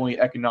to do only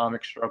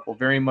economic struggle,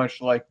 very much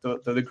like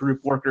the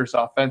group Workers'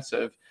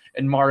 Offensive.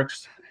 And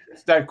Marx,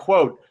 that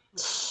quote,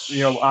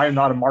 I am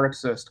not a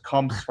Marxist,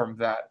 comes from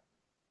that.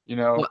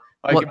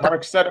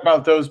 Marx said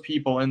about those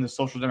people in the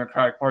Social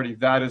Democratic Party,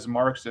 that is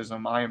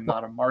Marxism. I am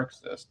not a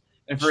Marxist.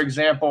 And for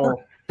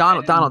example,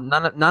 Donald,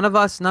 none of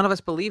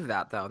us believe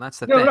that, though. That's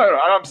the thing. No,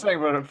 I'm saying,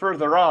 but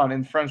further on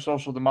in French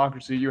social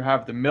democracy, you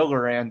have the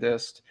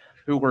Millerandists,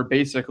 who were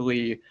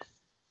basically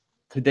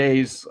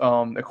today's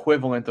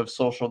equivalent of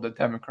social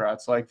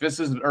democrats. Like, this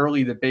is an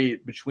early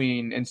debate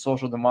in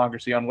social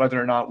democracy on whether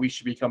or not we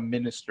should become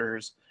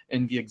ministers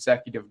in the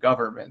executive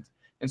government.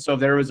 And so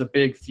there was a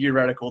big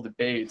theoretical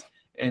debate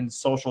in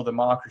social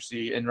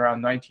democracy in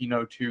around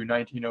 1902,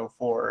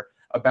 1904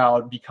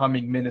 about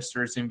becoming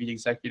ministers in the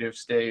executive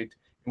state,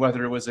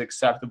 whether it was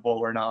acceptable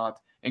or not.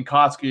 And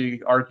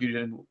Kautsky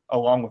argued,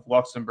 along with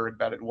Luxemburg,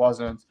 that it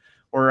wasn't.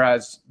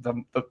 Whereas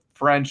the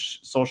French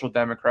social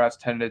democrats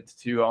tended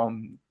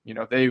to,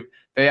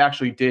 they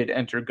actually did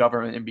enter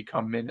government and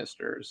become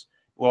ministers.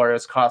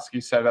 Whereas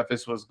Kautsky said that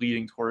this was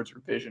leading towards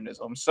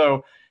revisionism.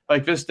 So,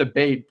 like, this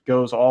debate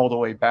goes all the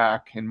way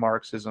back in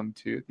Marxism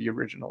to the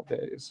original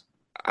days.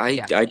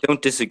 I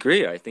don't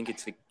disagree. I think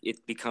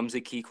it becomes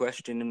a key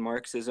question in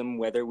Marxism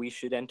whether we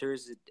should enter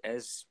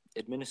as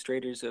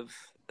administrators of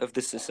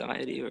the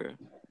society, or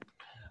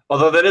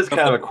although that is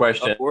kind of a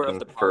question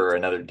for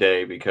another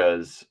day,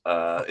 because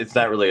it's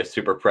not really a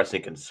super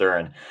pressing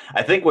concern.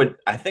 I think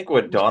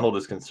what Donald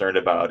is concerned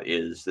about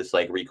is this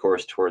like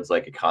recourse towards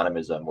like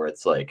economism, where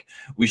it's like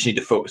we just need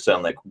to focus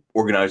on like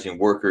organizing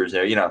workers,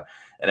 and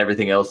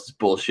everything else is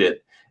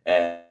bullshit,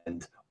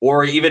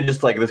 or even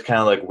just like this kind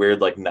of like weird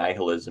like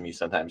nihilism you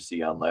sometimes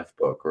see on Left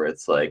Book, where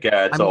it's like,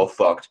 all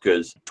fucked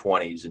because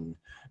 20s and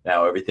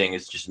now everything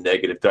is just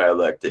negative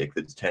dialectic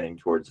that's tending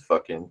towards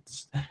fucking,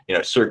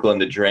 circling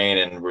the drain,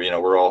 and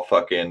we're all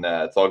fucking,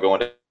 it's all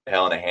going to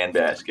hell in a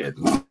handbasket.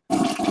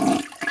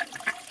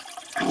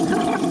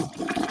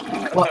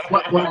 Well,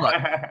 look,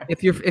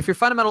 if your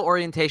fundamental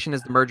orientation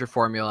is the merger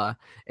formula,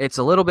 it's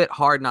a little bit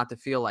hard not to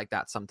feel like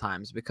that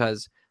sometimes,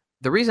 because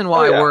the reason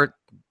why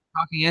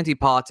talking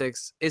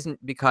anti-politics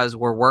isn't because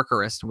we're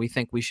workerists and we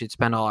think we should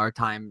spend all our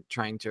time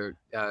trying to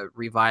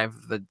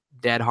revive the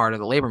dead heart of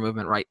the labor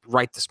movement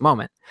right this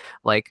moment.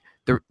 Like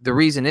the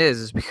reason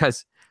is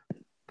because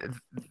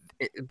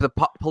the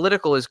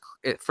political is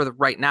for the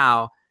right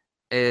now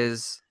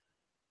is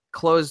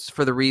closed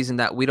for the reason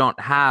that we don't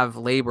have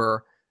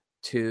labor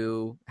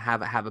to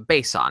have a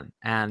base on,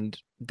 and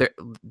the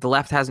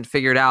left hasn't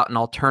figured out an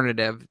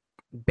alternative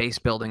base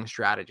building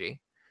strategy.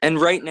 And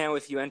right now,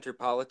 if you enter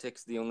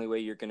politics, the only way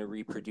you're going to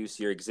reproduce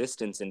your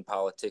existence in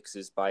politics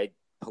is by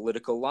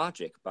political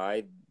logic,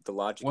 by the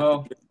logic.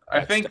 Well,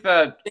 I think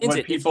that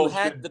what people if you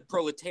had the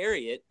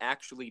proletariat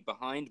actually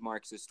behind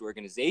Marxist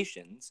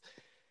organizations,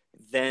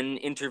 then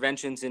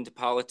interventions into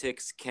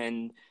politics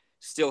can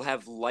still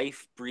have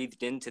life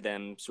breathed into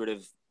them, sort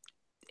of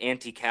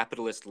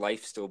anti-capitalist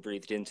life still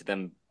breathed into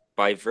them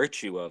by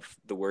virtue of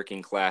the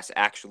working class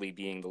actually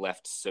being the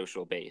left's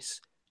social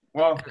base.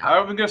 Well, I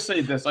was going to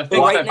say this. I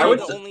think right now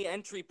the only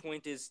entry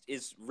point is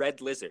Red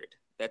Lizard.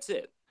 That's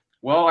it.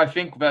 Well, I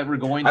think that we're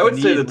going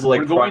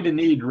to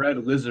need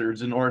red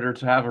lizards in order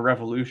to have a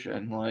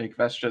revolution. Like,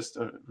 that's just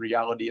a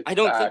reality. I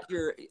don't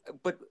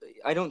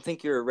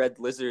think you're a red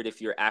lizard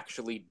if you're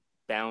actually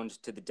bound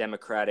to the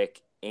democratic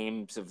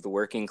aims of the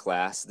working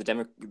class.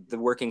 The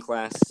working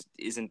class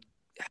isn't.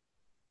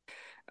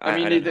 I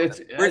mean,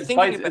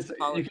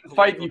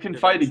 you can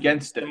fight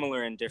against it.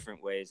 Similar in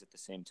different ways at the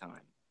same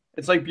time.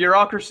 It's like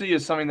bureaucracy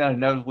is something that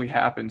inevitably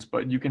happens,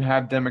 but you can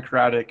have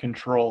democratic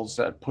controls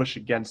that push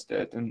against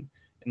it and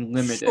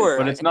limit it.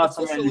 But it's not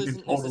something you can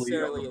totally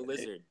necessarily a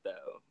lizard,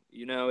 though.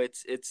 You know,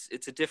 it's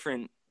a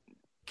different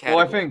category.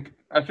 Well,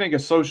 I think a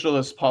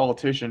socialist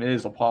politician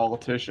is a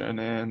politician,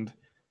 and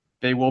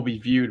they will be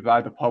viewed by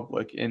the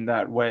public in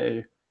that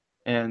way.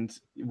 And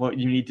what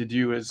you need to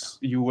do is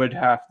you would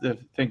have to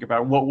think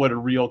about what would a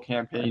real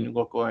campaign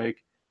look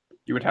like.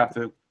 You would have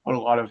to put a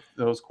lot of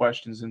those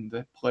questions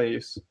into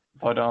place.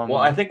 But well,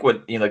 I think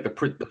what like the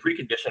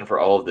precondition for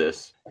all of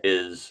this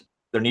is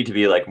there need to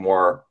be like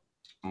more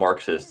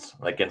Marxists,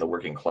 like in the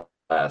working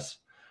class,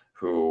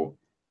 who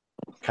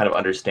kind of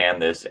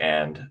understand this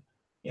and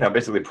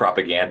basically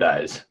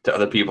propagandize to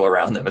other people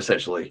around them,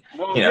 essentially.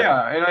 Well,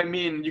 yeah, and I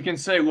mean, you can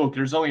say, look,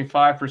 there's only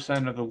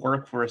 5% of the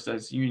workforce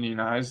that's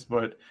unionized,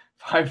 but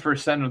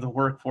 5% of the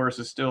workforce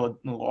is still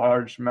a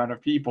large amount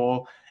of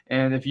people.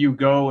 And if you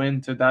go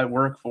into that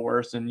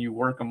workforce and you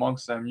work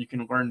amongst them, you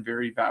can learn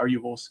very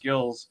valuable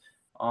skills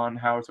on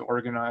how to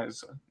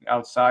organize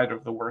outside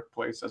of the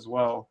workplace as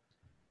well.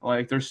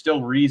 Like, there's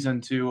still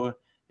reason to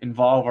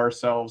involve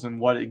ourselves in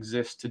what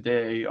exists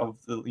today of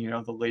the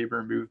the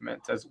labor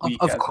movement, as weak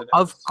as it is.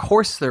 Of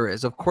course there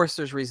is. Of course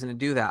there's reason to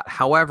do that.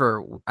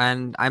 However,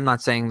 and I'm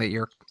not saying that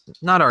you're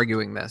not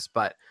arguing this,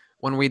 but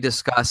when we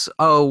discuss,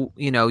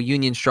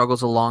 union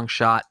struggle's a long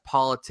shot,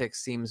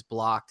 politics seems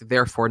blocked,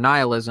 therefore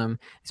nihilism,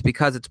 it's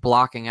because it's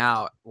blocking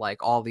out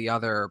like all the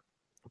other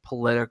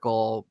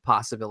political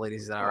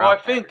possibilities that are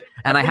out there.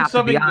 And I have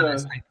to be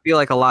honest, I feel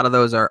like a lot of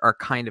those are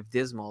kind of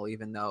dismal,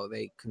 even though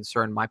they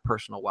concern my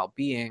personal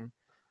well-being.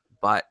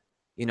 But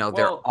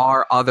there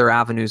are other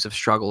avenues of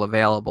struggle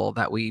available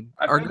that we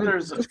are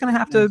just going to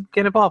have to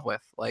get involved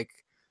with. Like,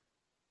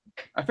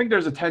 I think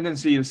there's a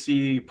tendency to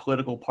see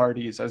political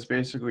parties as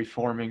basically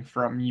forming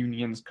from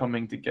unions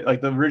coming together.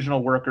 Like the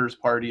original Workers'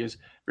 Party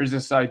there's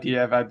this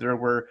idea that there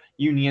were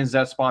unions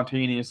that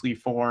spontaneously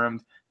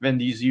formed. Then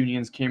these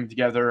unions came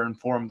together and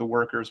formed the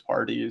workers'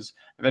 parties.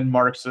 And then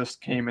Marxists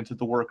came into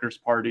the workers'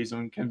 parties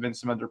and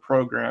convinced them of their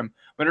program.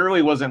 But it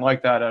really wasn't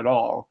like that at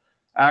all.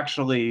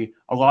 Actually,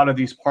 a lot of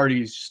these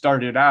parties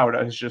started out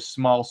as just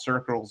small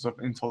circles of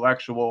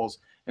intellectuals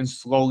and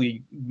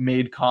slowly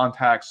made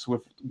contacts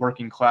with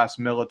working class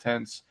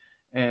militants.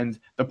 And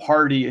the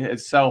party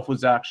itself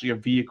was actually a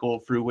vehicle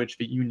through which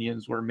the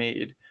unions were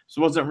made.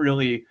 So it wasn't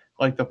really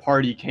like the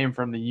party came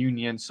from the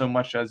union so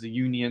much as the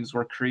unions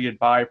were created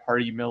by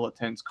party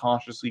militants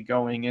consciously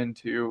going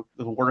into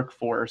the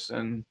workforce.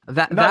 And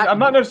I'm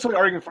not necessarily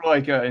arguing for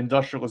like an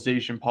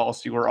industrialization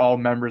policy where all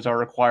members are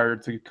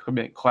required to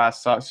commit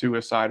class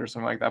suicide or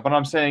something like that. But what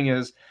I'm saying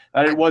is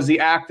that it was the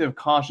active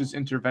conscious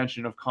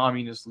intervention of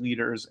communist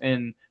leaders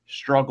in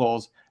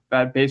struggles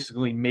that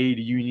basically made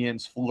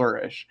unions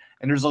flourish.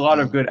 And there's a lot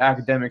of good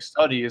academic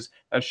studies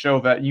that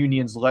show that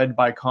unions led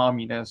by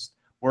communists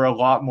were a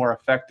lot more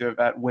effective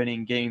at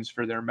winning gains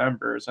for their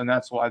members. And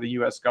that's why the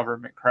US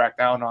government cracked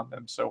down on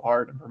them so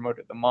hard and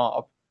promoted the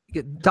mob.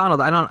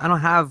 Donald, I don't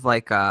have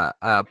like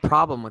a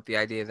problem with the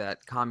idea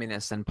that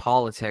communists and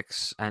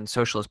politics and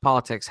socialist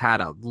politics had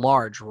a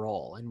large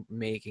role in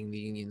making the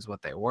unions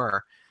what they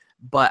were.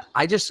 But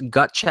I just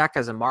gut check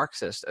as a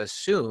Marxist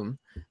assume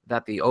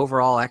that the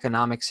overall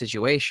economic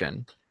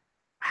situation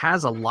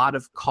has a lot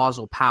of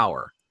causal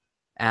power.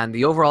 And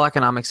the overall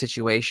economic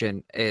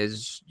situation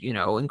is,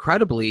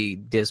 incredibly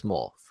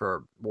dismal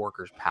for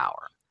workers'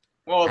 power.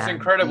 Well, it's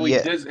incredibly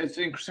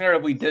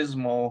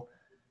dismal,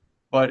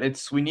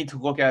 but we need to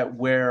look at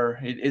where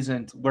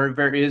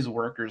there is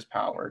workers'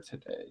 power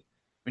today.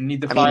 We need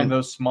to find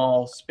those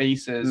small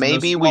spaces.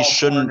 Maybe we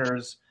shouldn't.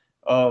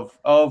 of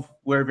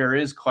where there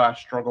is class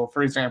struggle.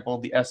 For example,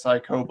 the SI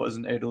Cobas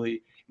in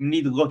Italy. You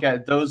need to look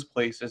at those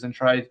places and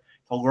try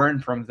to learn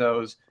from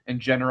those and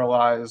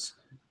generalize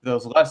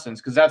those lessons,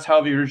 because that's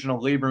how the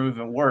original labor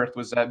movement worked,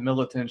 was that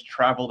militants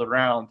traveled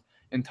around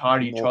and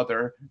taught each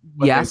other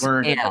what Yes, they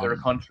learned in and- other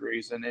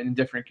countries and in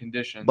different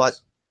conditions.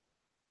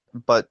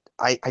 But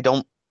I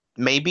don't.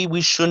 Maybe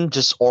we shouldn't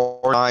just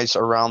organize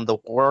around the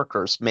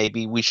workers.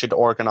 Maybe we should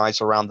organize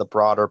around the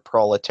broader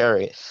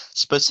proletariat,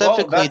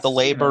 specifically the that's,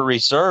 Labor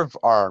Reserve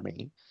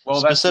Army.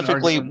 Well, that's an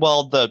Specifically, argument.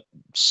 well, the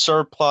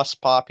surplus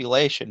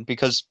population,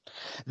 because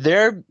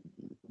they're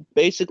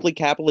basically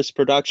capitalist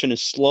production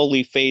is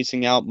slowly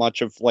phasing out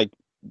much of like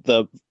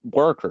the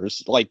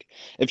workers. Like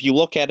if you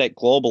look at it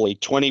globally,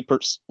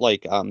 20%,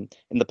 like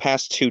in the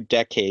past 2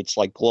 decades,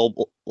 like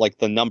global, like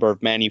the number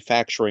of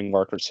manufacturing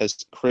workers has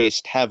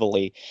increased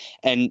heavily,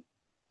 and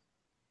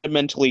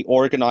fundamentally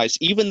organize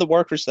even the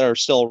workers that are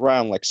still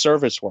around, like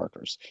service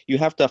workers. You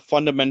have to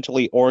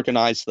fundamentally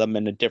organize them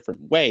in a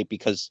different way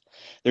because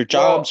their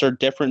jobs are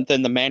different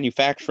than the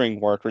manufacturing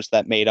workers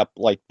that made up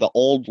like the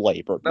old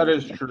labor That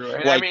is movement. true.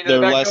 And Like I mean, they're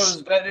that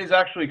less. that is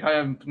actually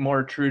kind of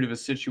more true to the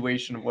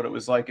situation of what it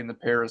was like in the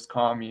Paris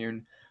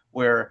Commune,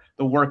 where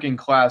the working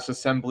class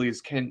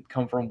assemblies can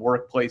come from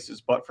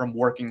workplaces, but from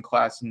working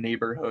class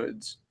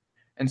neighborhoods.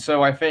 And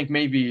so I think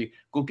maybe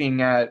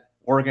looking at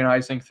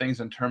organizing things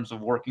in terms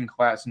of working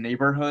class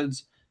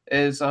neighborhoods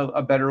is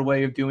a better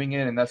way of doing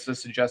it. And that's the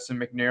suggestion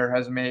McNair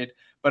has made.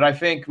 But I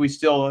think we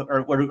still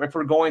are, if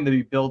we're going to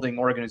be building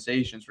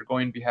organizations, we're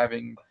going to be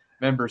having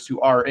members who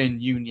are in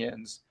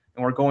unions,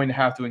 and we're going to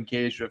have to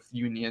engage with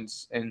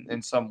unions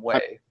in some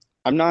way.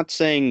 I'm not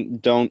saying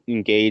don't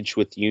engage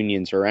with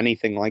unions or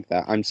anything like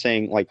that. I'm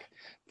saying like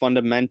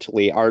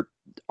fundamentally our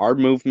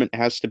movement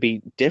has to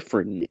be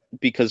different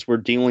because we're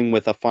dealing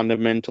with a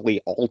fundamentally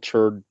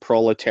altered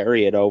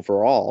proletariat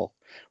overall.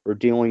 We're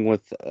dealing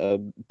with a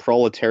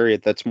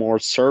proletariat that's more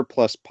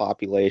surplus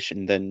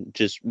population than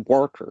just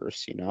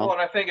workers, you know? Well,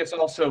 and I think it's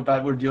also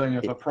that we're dealing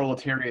with a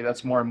proletariat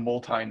that's more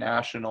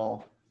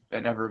multinational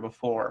than ever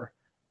before.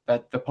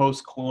 That the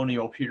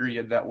post-colonial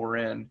period that we're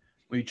in,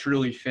 we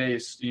truly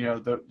face,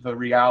 the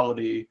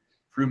reality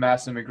through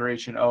mass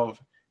immigration of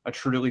a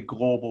truly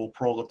global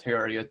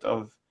proletariat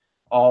of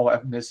all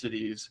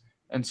ethnicities.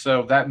 And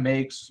so that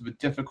makes the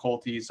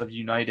difficulties of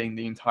uniting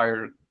the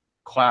entire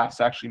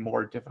class actually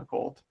more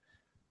difficult.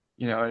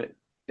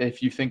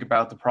 If you think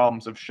about the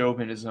problems of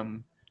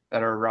chauvinism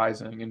that are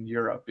arising in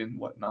Europe and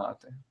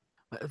whatnot.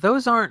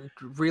 Those aren't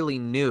really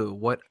new.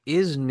 What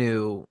is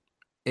new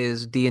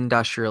is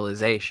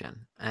deindustrialization.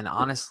 And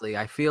honestly,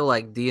 I feel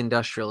like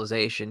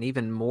deindustrialization,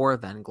 even more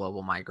than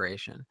global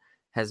migration,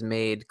 has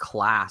made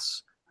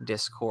class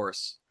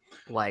discourse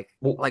like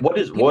what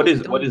is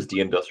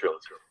deindustrialization?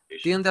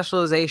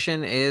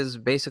 Deindustrialization is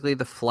basically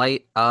the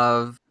flight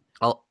of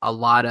a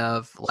lot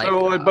of like.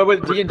 But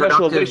with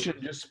deindustrialization,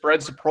 it just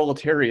spreads the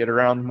proletariat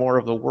around more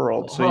of the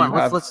world. So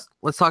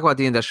let's talk about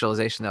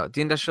deindustrialization though.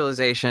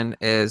 Deindustrialization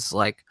is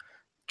like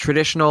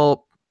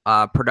traditional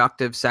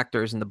productive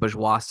sectors in the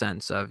bourgeois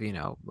sense of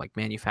like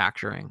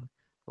manufacturing,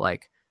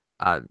 like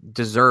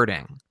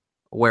deserting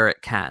where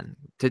it can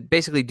to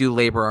basically do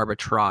labor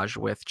arbitrage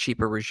with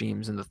cheaper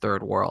regimes in the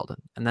third world,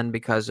 and then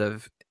because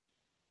of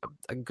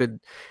good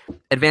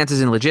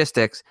advances in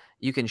logistics,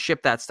 you can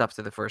ship that stuff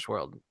to the first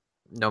world.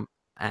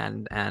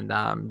 And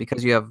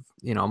because you have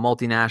a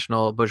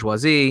multinational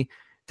bourgeoisie, it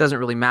doesn't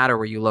really matter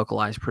where you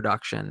localize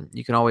production.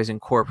 You can always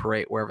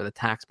incorporate wherever the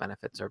tax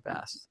benefits are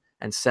best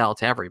and sell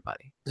to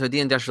everybody. So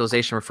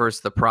deindustrialization refers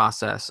to the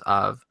process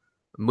of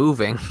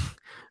moving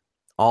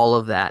all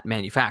of that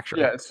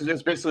manufacturing. Yeah,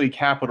 it's basically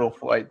capital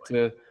flight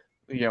to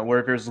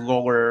where there's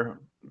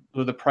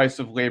the price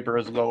of labor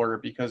is lower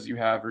because you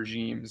have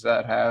regimes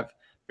that have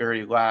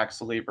very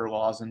lax labor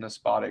laws and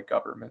despotic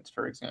governments,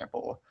 for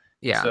example.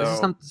 Yeah, so this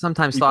is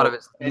sometimes thought of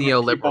as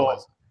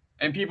neoliberalism.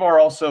 And people are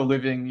also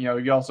living,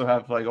 you also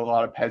have like a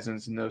lot of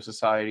peasants in those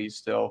societies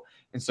still.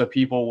 And so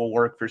people will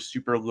work for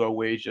super low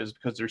wages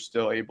because they're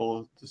still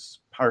able to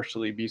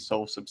partially be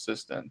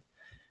self-subsistent.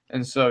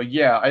 And so,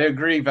 yeah, I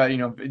agree that,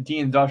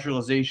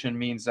 deindustrialization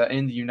means that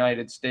in the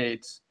United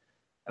States,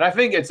 and I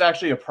think it's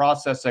actually a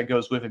process that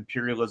goes with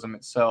imperialism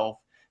itself,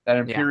 that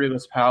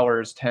imperialist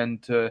powers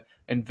tend to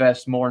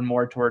invest more and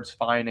more towards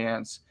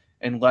finance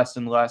and less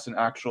in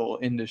actual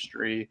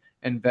industry,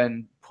 and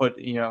then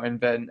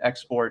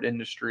export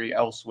industry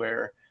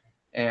elsewhere.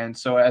 And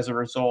so as a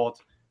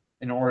result,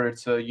 in order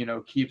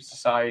to, keep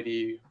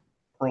society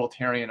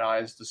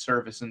proletarianized, the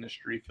service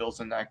industry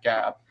fills in that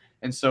gap.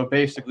 And so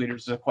basically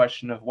there's a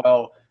question of,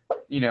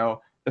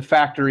 the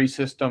factory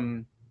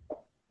system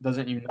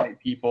doesn't unite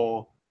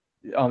people,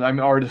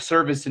 or the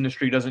service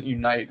industry doesn't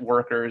unite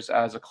workers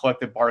as a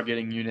collective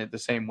bargaining unit the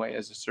same way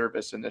as the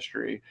service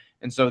industry.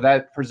 And so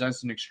that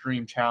presents an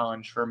extreme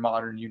challenge for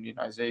modern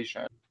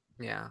unionization.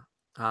 Yeah.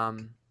 I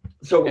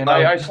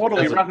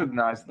totally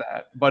recognize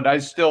that, but I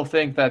still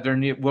think that there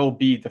will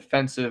be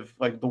defensive,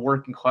 like the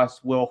working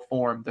class will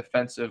form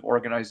defensive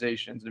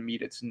organizations to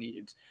meet its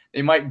needs.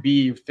 They might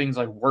be things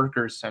like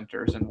workers'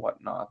 centers and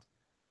whatnot.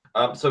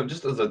 So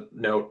just as a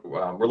note,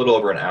 we're a little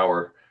over an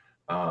hour.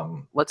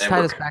 Let's and tie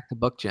we're- this back to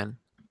Bookchin.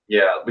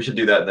 Yeah, we should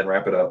do that and then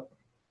wrap it up.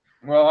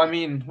 Well, I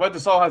mean, what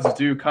this all has to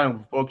do kind of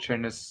with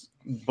Bookchin is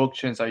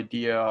Bookchin's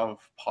idea of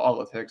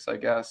politics, I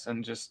guess,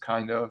 and just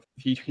kind of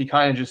he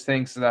kind of just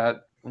thinks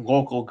that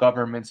local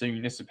governments and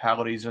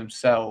municipalities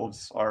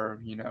themselves are,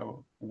 you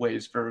know,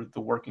 ways for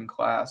the working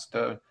class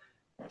to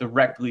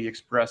directly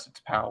express its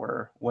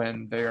power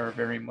when they are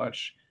very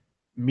much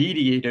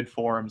mediated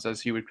forms, as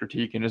he would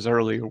critique in his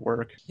earlier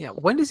work. Yeah,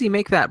 when does he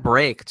make that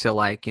break to,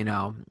 like, you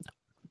know,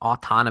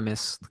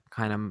 autonomous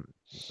kind of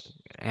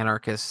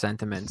anarchist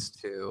sentiments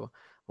to,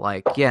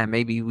 like, yeah,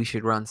 maybe we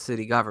should run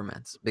city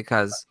governments?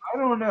 Because I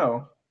don't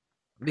know.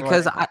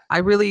 I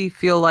really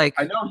feel like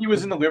I know he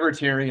was in the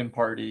Libertarian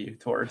Party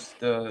towards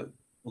the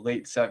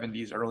late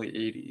 70s, early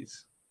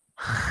 80s.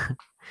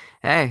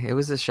 hey, it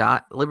was a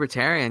shot.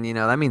 Libertarian, you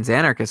know, that means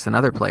anarchist in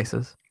other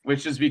places.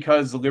 Which is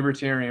because the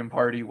Libertarian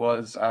Party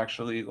was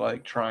actually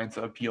like trying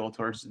to appeal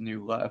towards the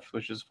new left,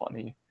 which is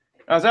funny.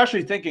 I was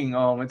actually thinking,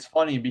 it's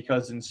funny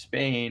because in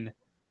Spain,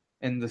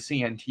 in the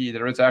CNT,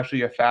 there was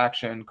actually a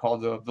faction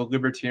called the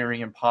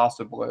Libertarian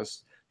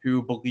Possibilists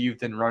who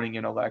believed in running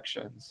in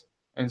elections.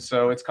 And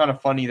so it's kind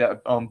of funny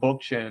that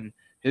Bookchin,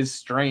 his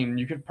strain,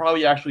 you could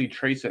probably actually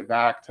trace it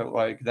back to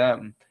like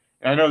them.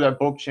 And I know that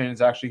Bookchin is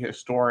actually a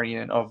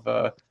historian of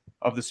the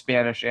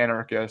Spanish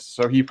anarchists,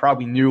 so he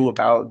probably knew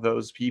about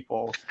those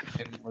people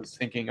and was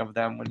thinking of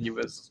them when he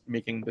was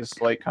making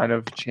this like kind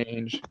of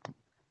change.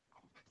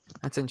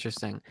 That's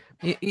interesting.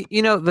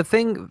 You know, the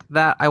thing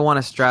that I want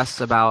to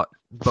stress about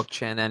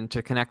Bookchin, and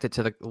to connect it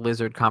to the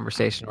lizard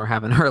conversation we're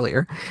having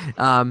earlier,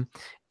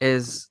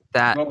 is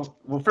that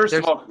Well, first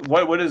of all,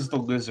 what is the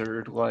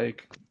lizard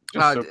like?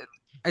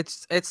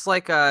 It's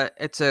like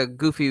it's a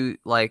goofy,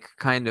 like,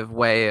 kind of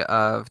way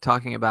of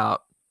talking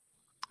about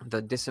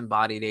the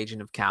disembodied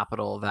agent of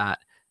capital, that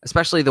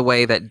especially the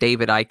way that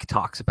David Icke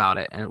talks about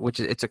it, and which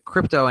it's a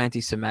crypto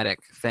anti-Semitic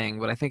thing,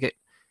 but I think it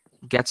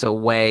gets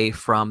away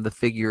from the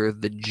figure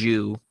of the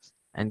Jew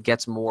and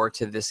gets more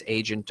to this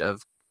agent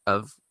of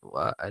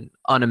an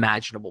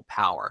unimaginable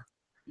power.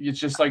 It's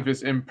just like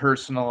this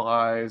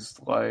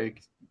impersonalized,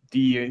 like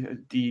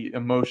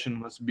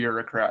emotionless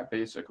bureaucrat,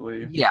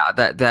 basically. Yeah,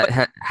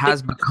 that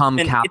has become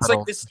And capital. it's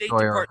like the State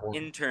destroyer of Department world.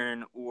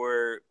 intern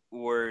or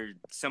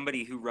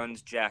somebody who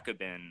runs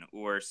Jacobin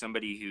or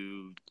somebody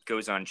who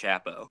goes on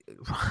Chapo.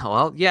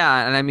 Well,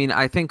 yeah, and I mean,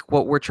 I think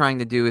what we're trying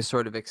to do is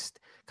sort of because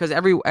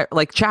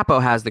like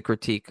Chapo has the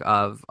critique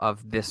of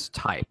this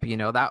type, you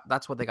know,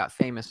 that's what they got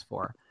famous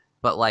for.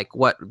 But like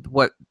what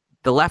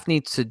the left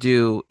needs to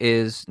do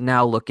is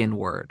now look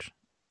inward,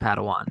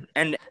 Padawan.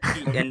 And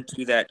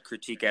do that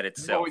critique at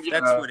itself. Well, yeah,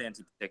 That's what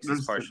anti-politics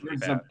is partially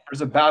about.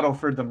 There's a battle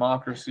for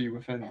democracy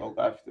within the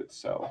left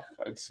itself,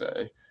 I'd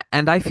say.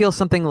 And I feel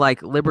something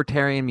like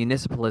libertarian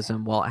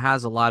municipalism, while it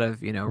has a lot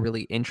of, you know,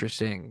 really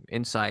interesting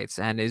insights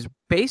and is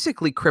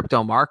basically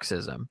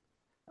crypto-Marxism,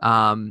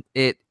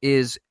 it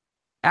is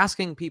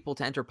asking people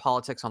to enter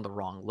politics on the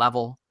wrong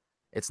level.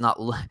 It's not.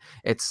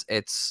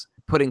 It's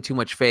putting too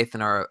much faith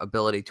in our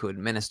ability to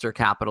administer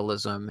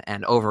capitalism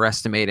and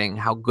overestimating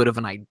how good of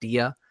an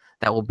idea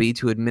that will be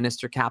to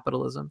administer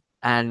capitalism.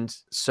 And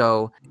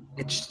so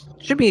it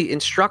should be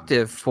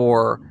instructive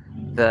for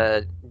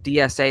the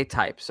DSA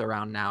types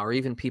around now, or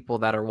even people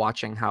that are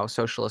watching how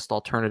socialist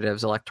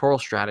alternatives electoral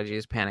strategy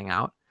is panning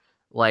out,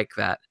 like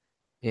that,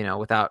 you know,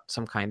 without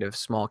some kind of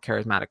small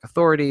charismatic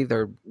authority,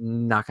 they're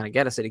not going to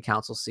get a city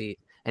council seat.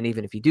 And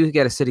even if you do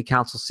get a city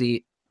council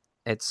seat,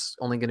 it's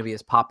only going to be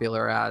as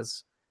popular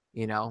as,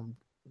 you know,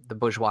 the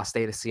bourgeois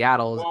state of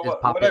Seattle is What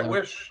popular. I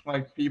wish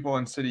like people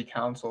in city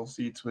council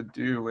seats would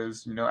do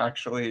is, you know,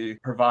 actually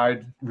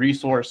provide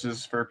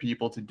resources for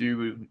people to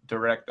do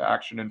direct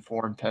action and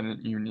form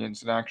tenant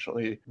unions, and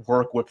actually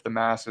work with the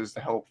masses to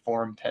help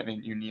form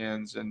tenant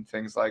unions and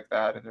things like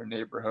that in their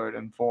neighborhood,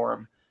 and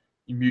form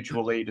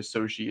mutual aid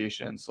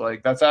associations.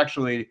 Like that's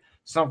actually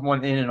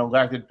someone in an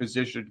elected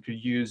position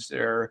could use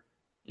their,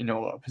 you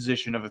know, a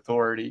position of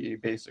authority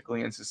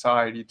basically in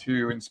society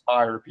to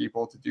inspire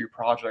people to do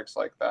projects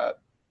like that.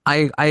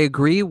 I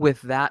agree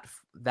with that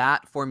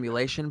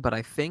formulation, but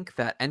I think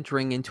that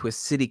entering into a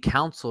city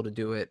council to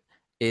do it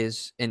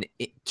is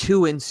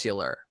too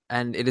insular,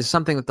 and it is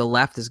something that the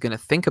left is going to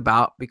think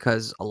about,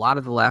 because a lot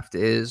of the left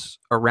is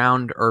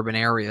around urban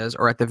areas,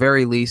 or at the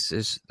very least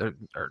they're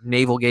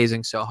navel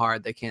gazing so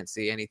hard they can't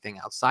see anything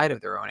outside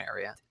of their own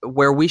area.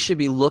 Where we should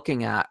be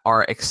looking at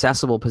are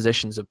accessible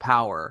positions of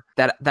power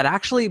that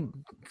actually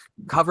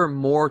cover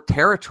more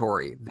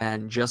territory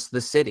than just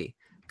the city,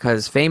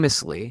 because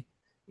famously,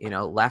 you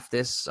know,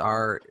 leftists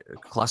are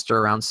cluster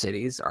around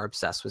cities, are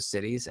obsessed with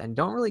cities, and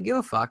don't really give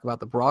a fuck about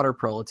the broader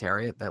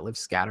proletariat that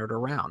lives scattered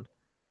around.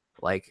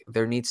 Like,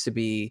 there needs to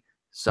be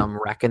some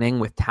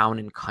reckoning with town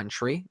and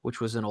country, which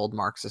was an old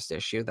Marxist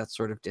issue that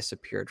sort of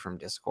disappeared from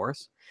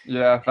discourse.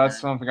 Yeah, that's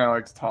something I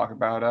like to talk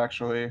about,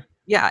 actually.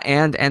 Yeah,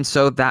 and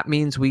so that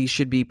means we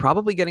should be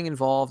probably getting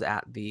involved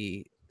at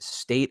the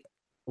state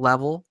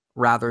level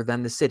rather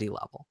than the city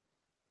level.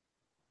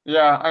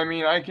 Yeah, I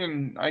mean, I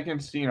can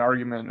see an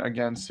argument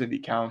against city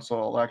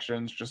council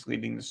elections just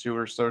leading to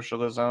sewer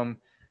socialism.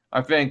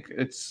 I think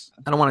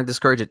I don't want to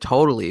discourage it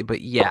totally,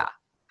 but yeah,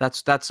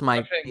 that's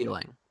my think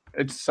feeling.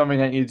 it's something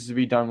that needs to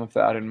be done with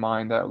that in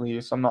mind, at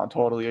least. I'm not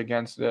totally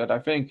against it. I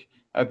think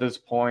at this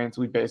point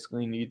we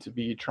basically need to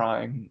be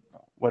trying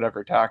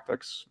whatever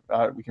tactics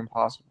we can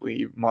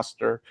possibly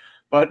muster,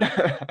 but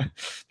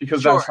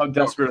because Sure. that's how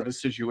desperate of a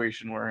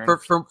situation we're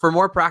in. For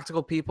more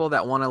practical people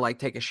that want to like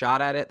take a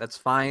shot at it, that's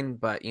fine.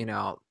 But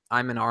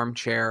I'm an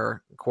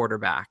armchair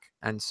quarterback,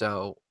 and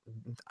so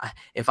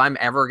if I'm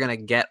ever gonna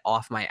get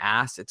off my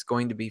ass, it's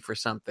going to be for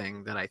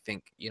something that I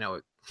think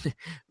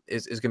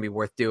is gonna be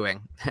worth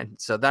doing. And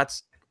so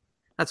that's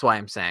why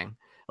I'm saying,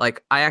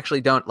 like, I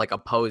actually don't like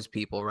oppose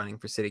people running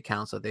for city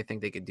council if they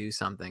think they could do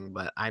something,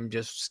 but I'm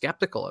just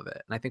skeptical of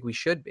it, and I think we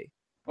should be.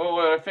 Well,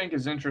 what I think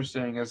is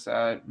interesting is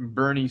that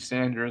Bernie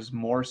Sanders,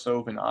 more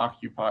so than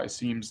Occupy,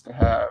 seems to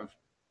have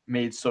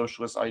made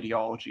socialist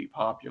ideology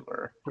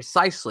popular.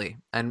 Precisely,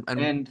 and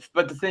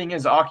But the thing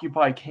is,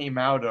 Occupy came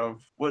out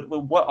of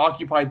what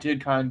Occupy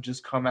did kind of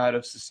just come out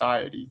of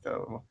society,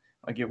 though.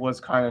 Like it was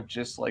kind of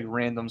just like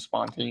random,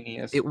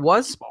 spontaneous. it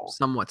was people.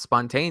 somewhat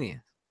spontaneous.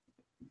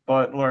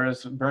 But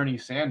whereas Bernie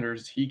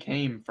Sanders, he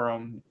came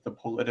from the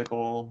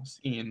political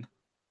scene,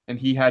 and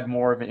he had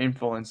more of an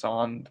influence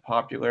on the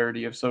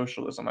popularity of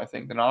socialism, I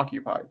think, than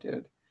Occupy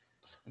did.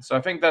 And so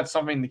I think that's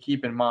something to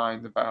keep in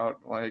mind about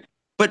like.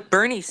 But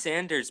Bernie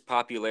Sanders'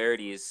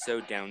 popularity is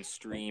so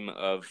downstream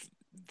of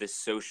the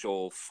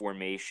social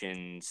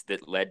formations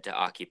that led to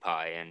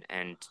Occupy,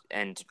 and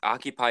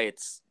Occupy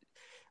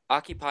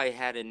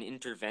had an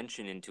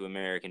intervention into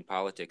American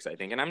politics, I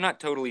think. And I'm not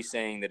totally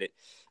saying that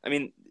I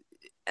mean,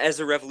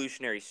 as a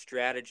revolutionary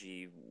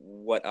strategy,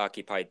 what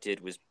Occupy did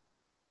was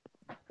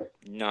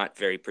not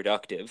very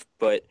productive,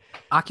 but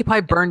Occupy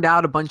burned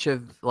out a bunch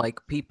of like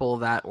people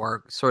that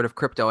were sort of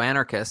crypto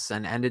anarchists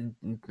and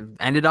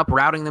ended up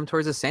routing them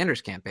towards the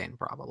Sanders campaign,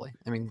 probably.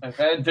 I mean, And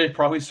then they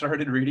probably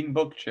started reading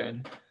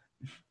Bookchin.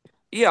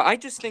 yeah, I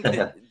just think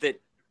that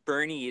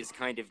Bernie is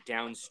kind of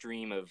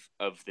downstream of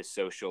the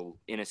social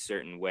in a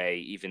certain way,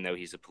 even though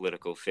he's a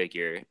political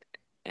figure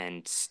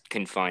and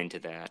confined to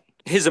that.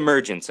 His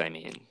emergence, I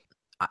mean.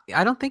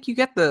 I don't think you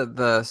get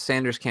the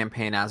Sanders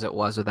campaign as it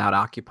was without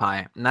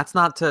Occupy. And that's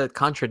not to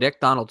contradict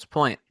Donald's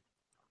point,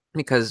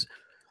 because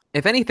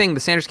if anything,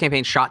 the Sanders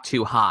campaign shot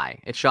too high.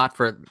 It shot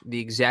for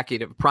the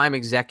prime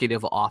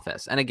executive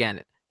office. And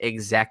again,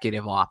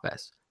 executive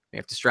office. We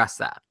have to stress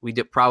that. We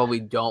probably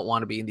don't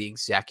want to be in the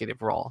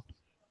executive role.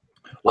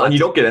 Well, and you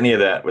don't get any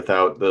of that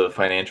without the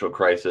financial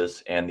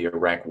crisis and the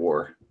Iraq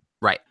War.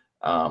 Right.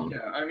 Yeah,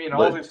 I mean,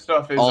 all this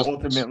stuff is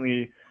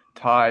ultimately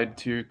tied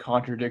to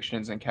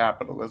contradictions in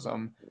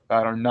capitalism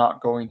that are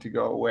not going to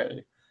go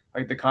away.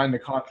 Like the kind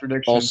of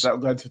contradictions that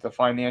led to the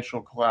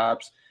financial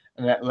collapse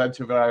and that led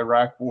to the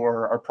Iraq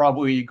War are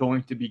probably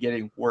going to be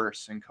getting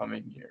worse in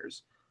coming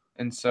years.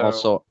 And so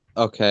Also,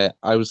 okay,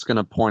 I was going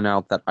to point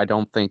out that I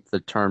don't think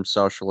the term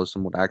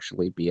socialism would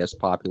actually be as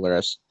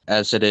popular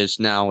as it is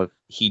now if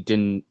he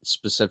didn't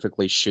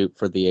specifically shoot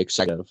for the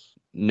executive.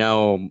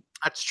 No,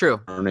 that's true.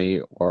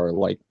 Bernie or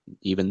like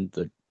even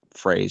the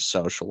phrase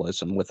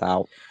socialism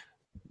without.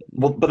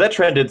 Well, but that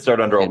trend did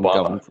start under And Obama,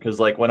 government. because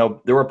like when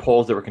there were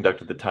polls that were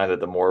conducted at the time that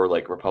the more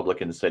like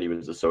Republicans said he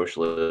was a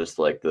socialist,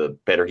 like the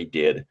better he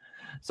did.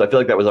 So I feel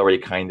like that was already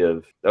kind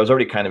of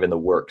in the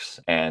works,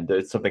 and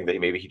it's something that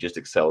maybe he just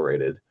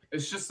accelerated.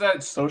 it's just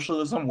that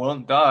socialism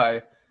won't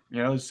die.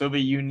 You know, the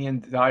Soviet Union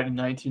died in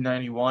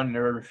 1991.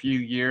 There were a few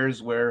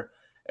years where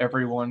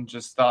everyone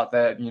just thought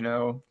that,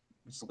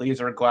 let's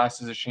raise our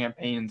glasses of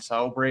champagne and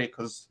celebrate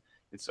because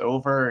it's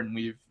over and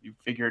we've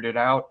figured it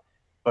out.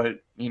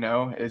 But,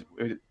 it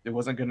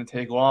wasn't going to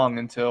take long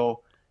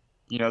until,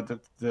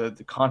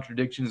 the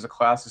contradictions of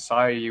class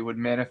society would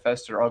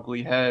manifest their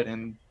ugly head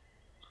and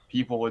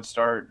people would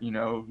start,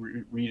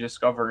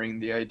 rediscovering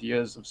the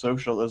ideas of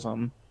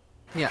socialism.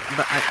 Yeah,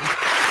 but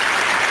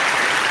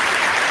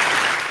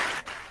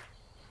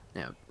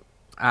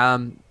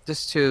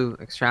just to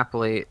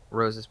extrapolate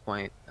Rose's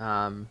point,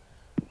 I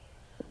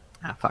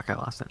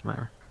lost it.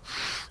 Whatever.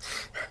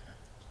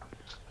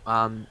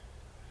 Yeah.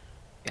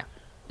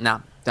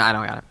 No, I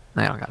don't got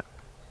it.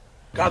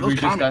 God, we those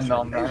just comments end are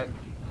on that.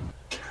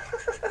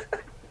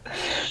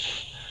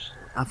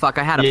 I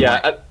had a point.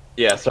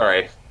 Yeah,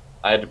 sorry.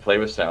 I had to play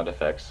with sound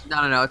effects.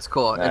 No, it's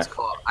cool. It's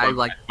cool. I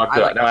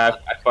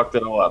fucked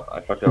it all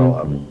up.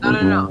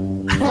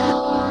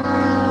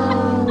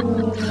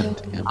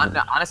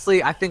 No,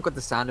 honestly, I think what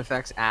the sound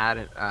effects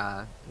add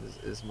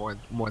is more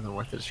than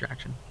worth the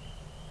distraction.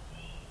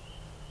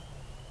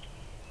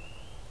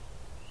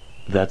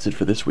 That's it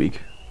for this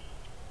week.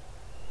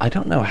 I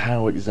don't know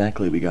how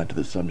exactly we got to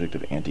the subject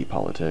of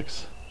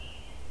anti-politics.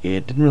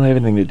 It didn't really have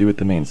anything to do with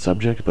the main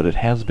subject, but it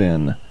has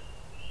been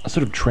a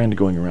sort of trend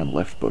going around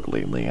Left Book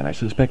lately, and I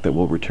suspect that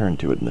we'll return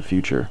to it in the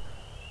future.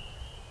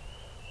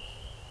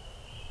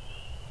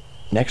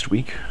 Next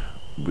week,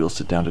 we'll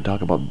sit down to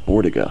talk about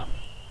Bordiga.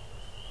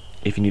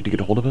 If you need to get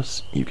a hold of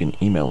us, you can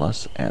email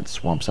us at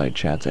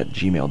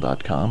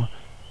swampsidechats@gmail.com,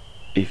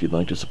 If you'd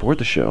like to support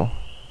the show,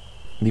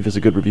 leave us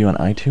a good review on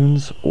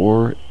iTunes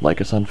or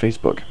like us on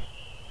Facebook.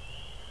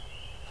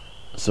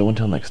 So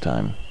until next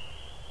time,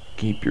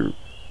 keep your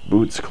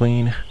boots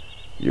clean,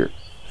 your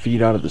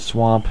feet out of the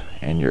swamp,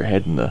 and your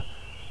head in the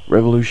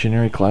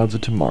revolutionary clouds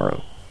of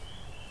tomorrow.